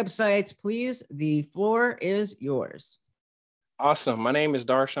 socials, websites, please, the floor is yours. Awesome. My name is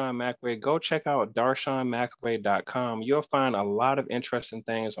Darshaun McAway. Go check out darshaunmcaway.com. You'll find a lot of interesting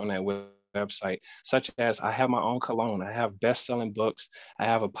things on that website, such as I have my own cologne. I have best-selling books. I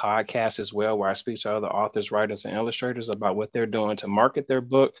have a podcast as well where I speak to other authors, writers, and illustrators about what they're doing to market their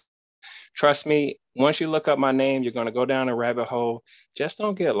book. Trust me, once you look up my name, you're going to go down a rabbit hole. Just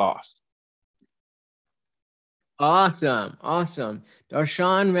don't get lost. Awesome.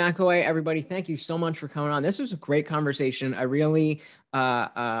 Darshaun McAway, everybody, thank you so much for coming on. This was a great conversation. I really,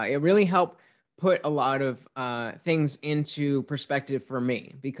 it really helped put a lot of things into perspective for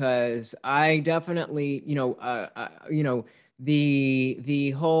me, because I definitely,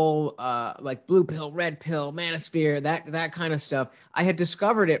 the whole like blue pill, red pill, manosphere, that kind of stuff. I had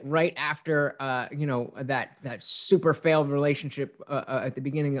discovered it right after that super failed relationship at the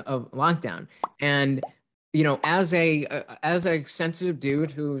beginning of lockdown. And as a sensitive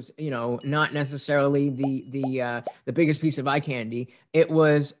dude who's not necessarily the biggest piece of eye candy, it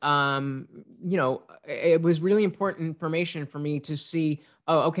was it was really important information for me to see,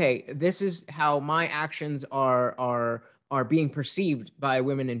 oh, okay, this is how my actions are being perceived by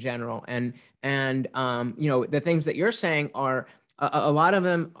women in general. And the things that you're saying are a lot of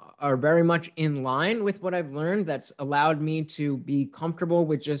them are very much in line with what I've learned. That's allowed me to be comfortable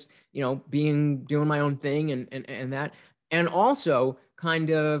with just, doing my own thing and that. And also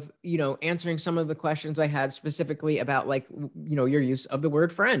kind of, answering some of the questions I had specifically about, like, your use of the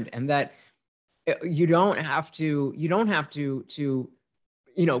word friend, and that you don't have to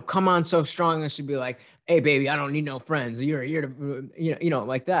come on so strong as to be like, hey, baby, I don't need no friends. You're here to,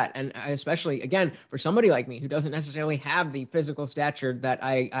 like that. And especially, again, for somebody like me who doesn't necessarily have the physical stature that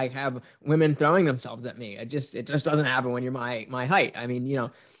I have women throwing themselves at me. It just doesn't happen when you're my height. I mean,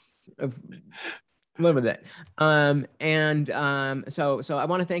 live with it. So I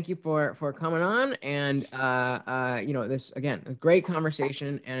want to thank you for coming on, and this, again, a great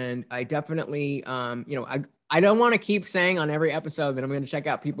conversation. And I definitely, I don't want to keep saying on every episode that I'm going to check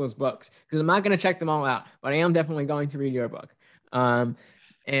out people's books, because I'm not going to check them all out, but I am definitely going to read your book. I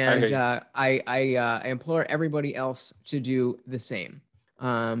implore everybody else to do the same.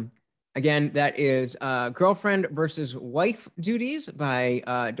 Again, that is Girlfriend versus Wife Duties by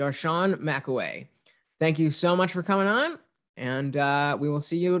Darshaun McAway. Thank you so much for coming on, and we will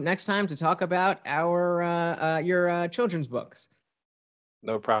see you next time to talk about your children's books.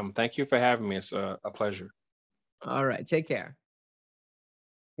 No problem. Thank you for having me. It's a pleasure. All right, take care.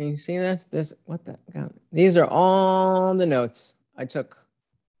 Can you see this? What the God? These are all the notes I took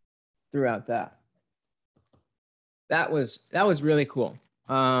throughout that. That was really cool.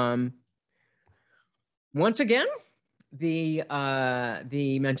 Once again, the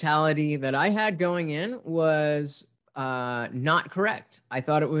mentality that I had going in was not correct. I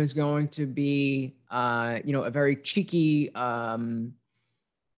thought it was going to be a very cheeky, not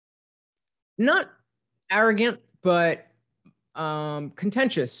arrogant, but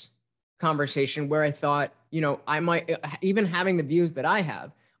contentious conversation where I thought, I might, even having the views that I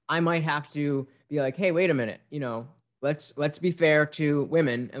have, I might have to be like, hey, wait a minute, let's be fair to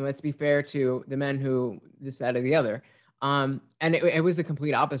women and let's be fair to the men who this, that, or the other. And it was the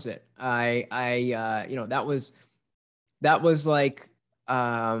complete opposite. That was like,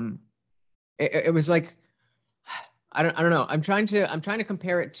 it was like, I don't know. I'm trying to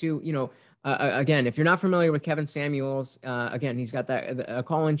compare it to, again, if you're not familiar with Kevin Samuels, again, he's got a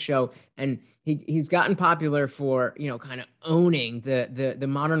call-in show, and he's gotten popular for, kind of owning the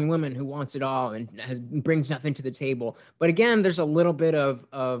modern woman who wants it all and brings nothing to the table. But again, there's a little bit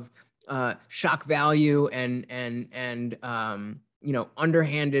of shock value and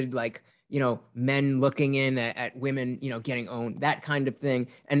underhanded, like, men looking in at women, getting owned, that kind of thing.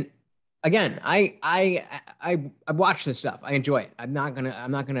 And again, I watch this stuff. I enjoy it. I'm not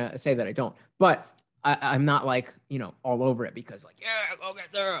gonna say that I don't, but I'm not like, all over it because, like, yeah, go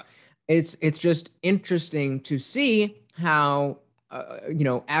get there. It's just interesting to see how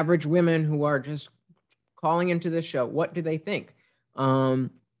average women who are just calling into this show, what do they think?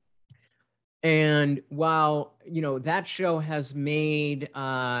 And while, that show has made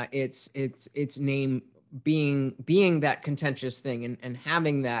its name being that contentious thing, and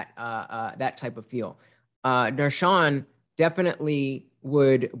having that type of feel, Darshaun definitely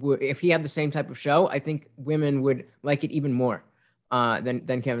would, if he had the same type of show, I think women would like it even more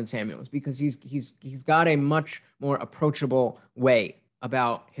than Kevin Samuels, because he's got a much more approachable way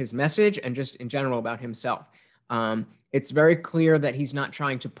about his message and just in general about himself. It's very clear that he's not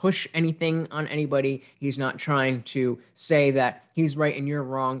trying to push anything on anybody. He's not trying to say that he's right and you're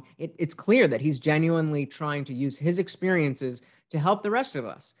wrong. It's clear that he's genuinely trying to use his experiences to help the rest of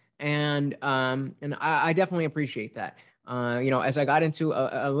us. And I definitely appreciate that. As I got into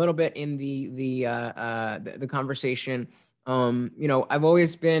a little bit in the conversation, I've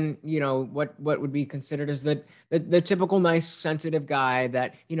always been, what would be considered as the typical nice, sensitive guy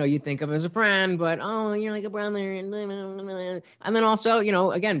that, you think of as a friend, but, oh, you're like a brother, and then also,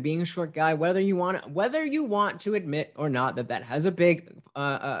 again, being a short guy, whether you want to admit or not that has a big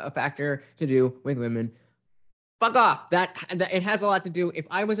a factor to do with women. Fuck off. That it has a lot to do. If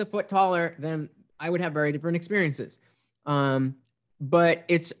I was a foot taller, then I would have very different experiences. But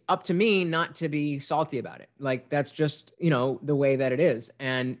it's up to me not to be salty about it. Like, that's just, the way that it is.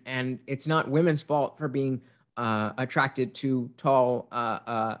 And it's not women's fault for being attracted to tall,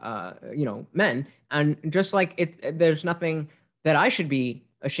 men. And just like there's nothing that I should be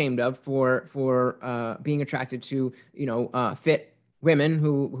ashamed of for being attracted to, fit women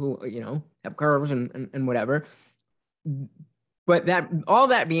who have curves and whatever. But all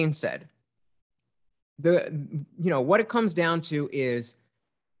that being said, what it comes down to is,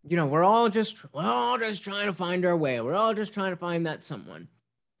 we're all just trying to find our way. We're all just trying to find that someone.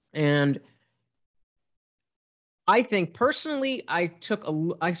 And I think personally, I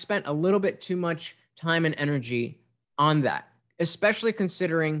spent a little bit too much time and energy on that, especially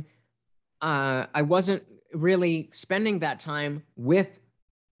considering I wasn't really spending that time with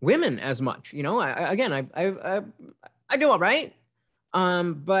women as much. I do all right,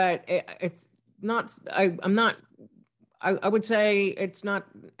 but it's not. I'm not. I would say it's not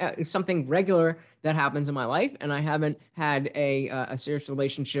something regular that happens in my life, and I haven't had a serious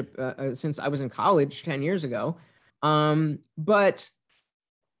relationship since I was in college 10 years ago. But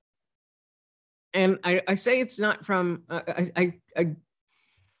and I say it's not from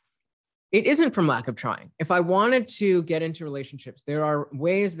it isn't from lack of trying. If I wanted to get into relationships, there are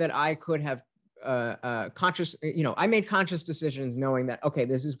ways that I could have I made conscious decisions knowing that, okay,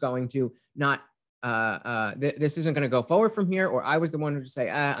 this is going to not this isn't going to go forward from here, or I was the one who would say,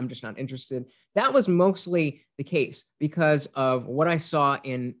 I'm just not interested. That was mostly the case because of what I saw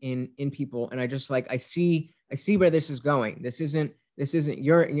in people, and I just, like, I see where this is going. This isn't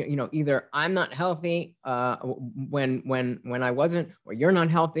either I'm not healthy when I wasn't, or you're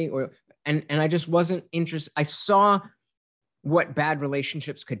not healthy, or and I just wasn't interested. I saw what bad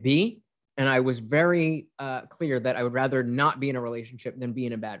relationships could be, And I was very clear that I would rather not be in a relationship than be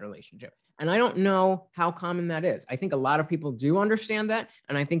in a bad relationship. And I don't know how common that is. I think a lot of people do understand that.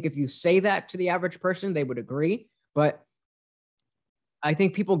 And I think if you say that to the average person, they would agree. But I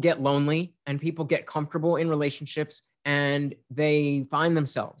think people get lonely and people get comfortable in relationships, and they find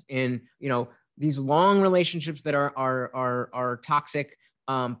themselves in, these long relationships that are toxic,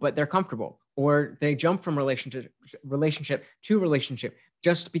 but they're comfortable, or they jump from relationship to relationship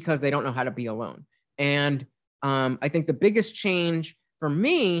just because they don't know how to be alone. And I think the biggest change for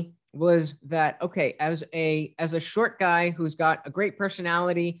me was that, okay, as a short guy who's got a great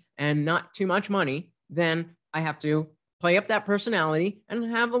personality and not too much money, then I have to play up that personality and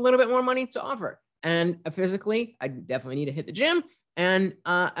have a little bit more money to offer. And physically, I definitely need to hit the gym. And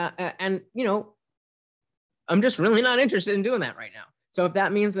I'm just really not interested in doing that right now. So if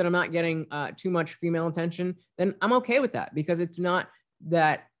that means that I'm not getting too much female attention, then I'm okay with that, because it's not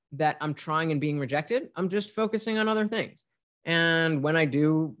that I'm trying and being rejected. I'm just focusing on other things. And when I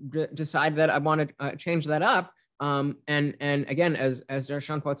do decide that I want to change that up, and again, as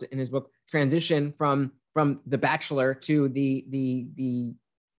Darshaun puts it in his book, transition from the bachelor to the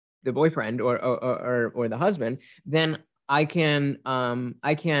boyfriend or the husband, then I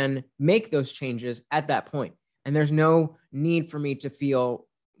can make those changes at that point. And there's no need for me to feel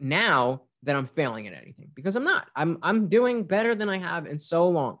now that I'm failing at anything, because I'm not. I'm doing better than I have in so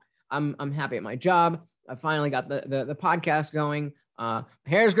long. I'm happy at my job. I finally got the podcast going.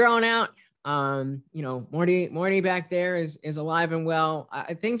 Hair's growing out. Morty back there is alive and well.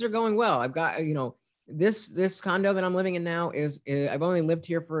 Things are going well. I've got, this condo that I'm living in now is I've only lived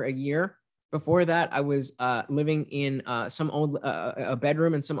here for a year. Before that, I was living in some old a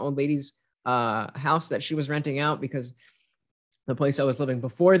bedroom in some old lady's house that she was renting out, because the place I was living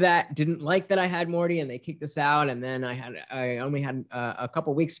before that didn't like that I had Morty, and they kicked us out. And then I only had a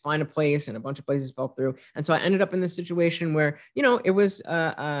couple weeks to find a place, and a bunch of places fell through. And so I ended up in this situation where, it was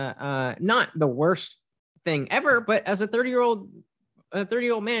not the worst thing ever, but as a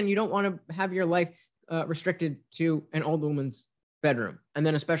 30-year-old man, you don't want to have your life restricted to an old woman's bedroom. And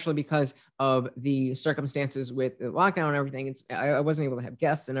then especially because of the circumstances with the lockdown and everything, I wasn't able to have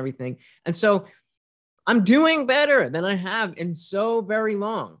guests and everything. And so I'm doing better than I have in so very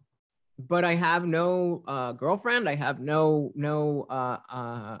long, but I have no girlfriend. I have no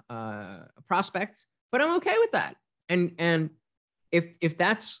prospects, but I'm okay with that. And if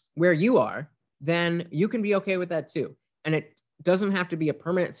that's where you are, then you can be okay with that too. And it doesn't have to be a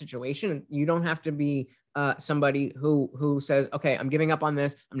permanent situation. You don't have to be somebody who says, okay, I'm giving up on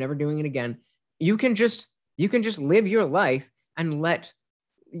this, I'm never doing it again. You can just live your life and let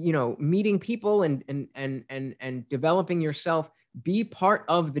meeting people and developing yourself be part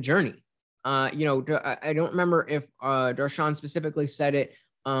of the journey. I don't remember if Darshaun specifically said it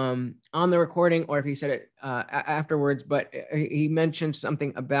on the recording or if he said it afterwards, but he mentioned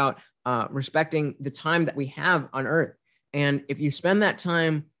something about respecting the time that we have on Earth. And if you spend that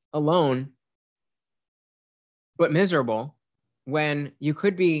time alone but miserable, when you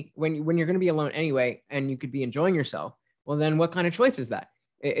could be when you're going to be alone anyway, and you could be enjoying yourself, well, then what kind of choice is that?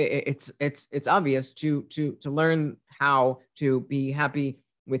 It's obvious to learn how to be happy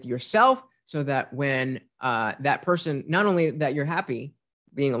with yourself, so that when that person, not only that you're happy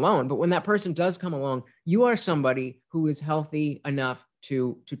being alone, but when that person does come along, you are somebody who is healthy enough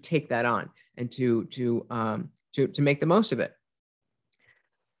to take that on and to make the most of it.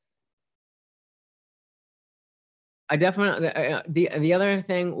 I definitely the other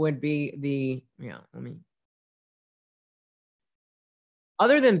thing would be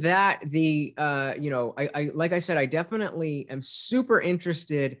other than that, I like I said, I definitely am super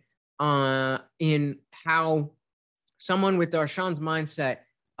interested in how someone with Darshaun's mindset,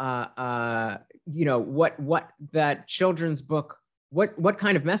 what that children's book, what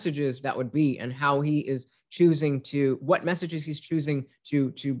kind of messages that would be, and how he is choosing what messages he's choosing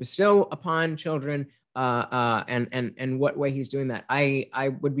to bestow upon children, and what way he's doing that.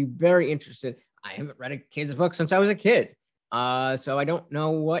 I would be very interested. I haven't read a kid's book since I was a kid. So I don't know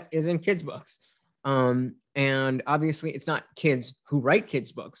what is in kids' books. And obviously it's not kids who write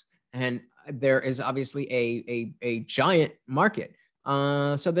kids' books. And there is obviously a giant market.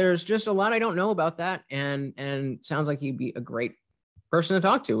 So there's just a lot I don't know about that. And sounds like he'd be a great person to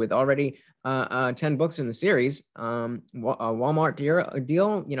talk to with already 10 books in the series. Walmart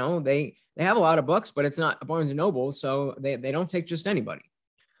deal, they have a lot of books, but it's not a Barnes & Noble. So they don't take just anybody.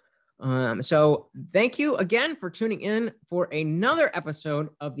 So thank you again for tuning in for another episode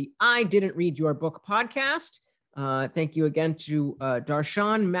of the I Didn't Read Your Book podcast. Thank you again to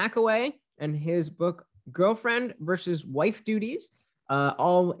Darshaun McAway and his book, Girlfriend versus Wife Duties.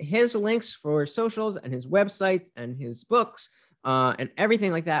 all his links for socials and his websites and his books and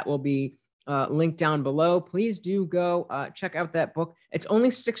everything like that will be linked down below. Please do go check out that book. It's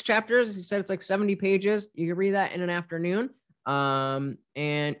only 6 chapters. He said it's like 70 pages. You can read that in an afternoon. And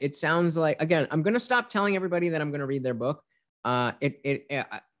it sounds like, again, I'm going to stop telling everybody that I'm going to read their book.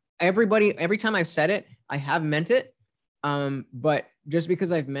 Everybody, every time I've said it, I have meant it. But just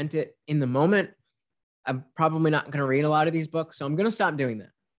because I've meant it in the moment, I'm probably not going to read a lot of these books. So I'm going to stop doing that.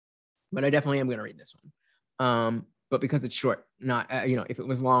 But I definitely am going to read this one. But because it's short, not, if it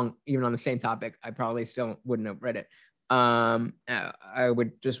was long, even on the same topic, I probably still wouldn't have read it. I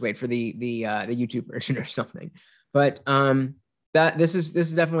would just wait for the YouTube version or something. But that this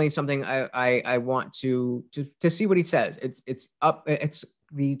is definitely something I want to see what he says. It's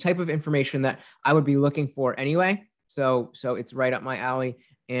the type of information that I would be looking for anyway. So it's right up my alley.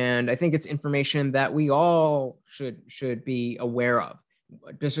 And I think it's information that we all should be aware of.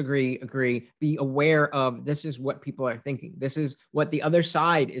 Disagree, agree, be aware of. This is what people are thinking. This is what the other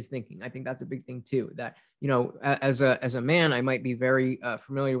side is thinking. I think that's a big thing too, that, as a man, I might be very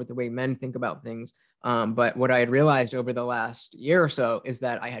familiar with the way men think about things. But what I had realized over the last year or so is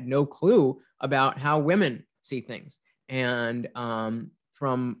that I had no clue about how women see things. And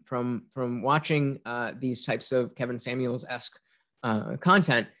from watching these types of Kevin Samuels-esque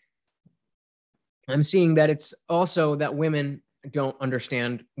content, I'm seeing that it's also that women don't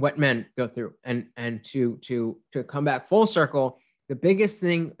understand what men go through. And to come back full circle, the biggest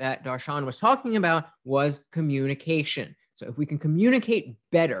thing that Darshaun was talking about was communication. So if we can communicate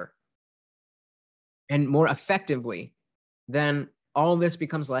better and more effectively, then all of this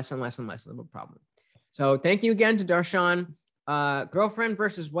becomes less and less and less of a problem. So thank you again to Darshaun. Girlfriend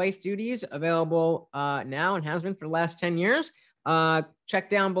versus wife duties available now and has been for the last 10 years. Check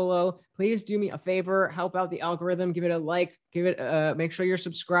down below. Please do me a favor, help out the algorithm, give it a like, make sure you're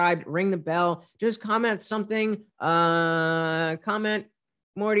subscribed, ring the bell, just comment something, comment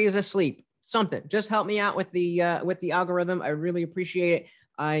Morty is asleep, something, just help me out with the algorithm. I really appreciate it.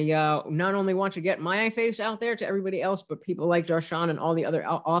 I not only want to get my face out there to everybody else, but people like Darshaun and all the other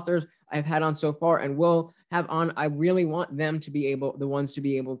authors I've had on so far and will have on. I really want them to be able, the ones to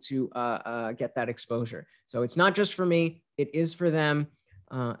be able to get that exposure. So it's not just for me, it is for them.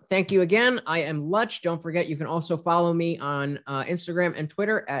 Thank you again. I am Lutch. Don't forget, you can also follow me on Instagram and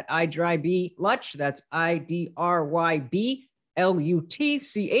Twitter at IDRYB Lutch. That's IDRYB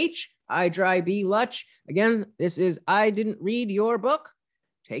LUTCH, IDRYB Lutch. Again, this is I Didn't Read Your Book.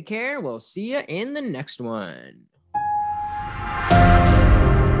 Take care. We'll see you in the next one.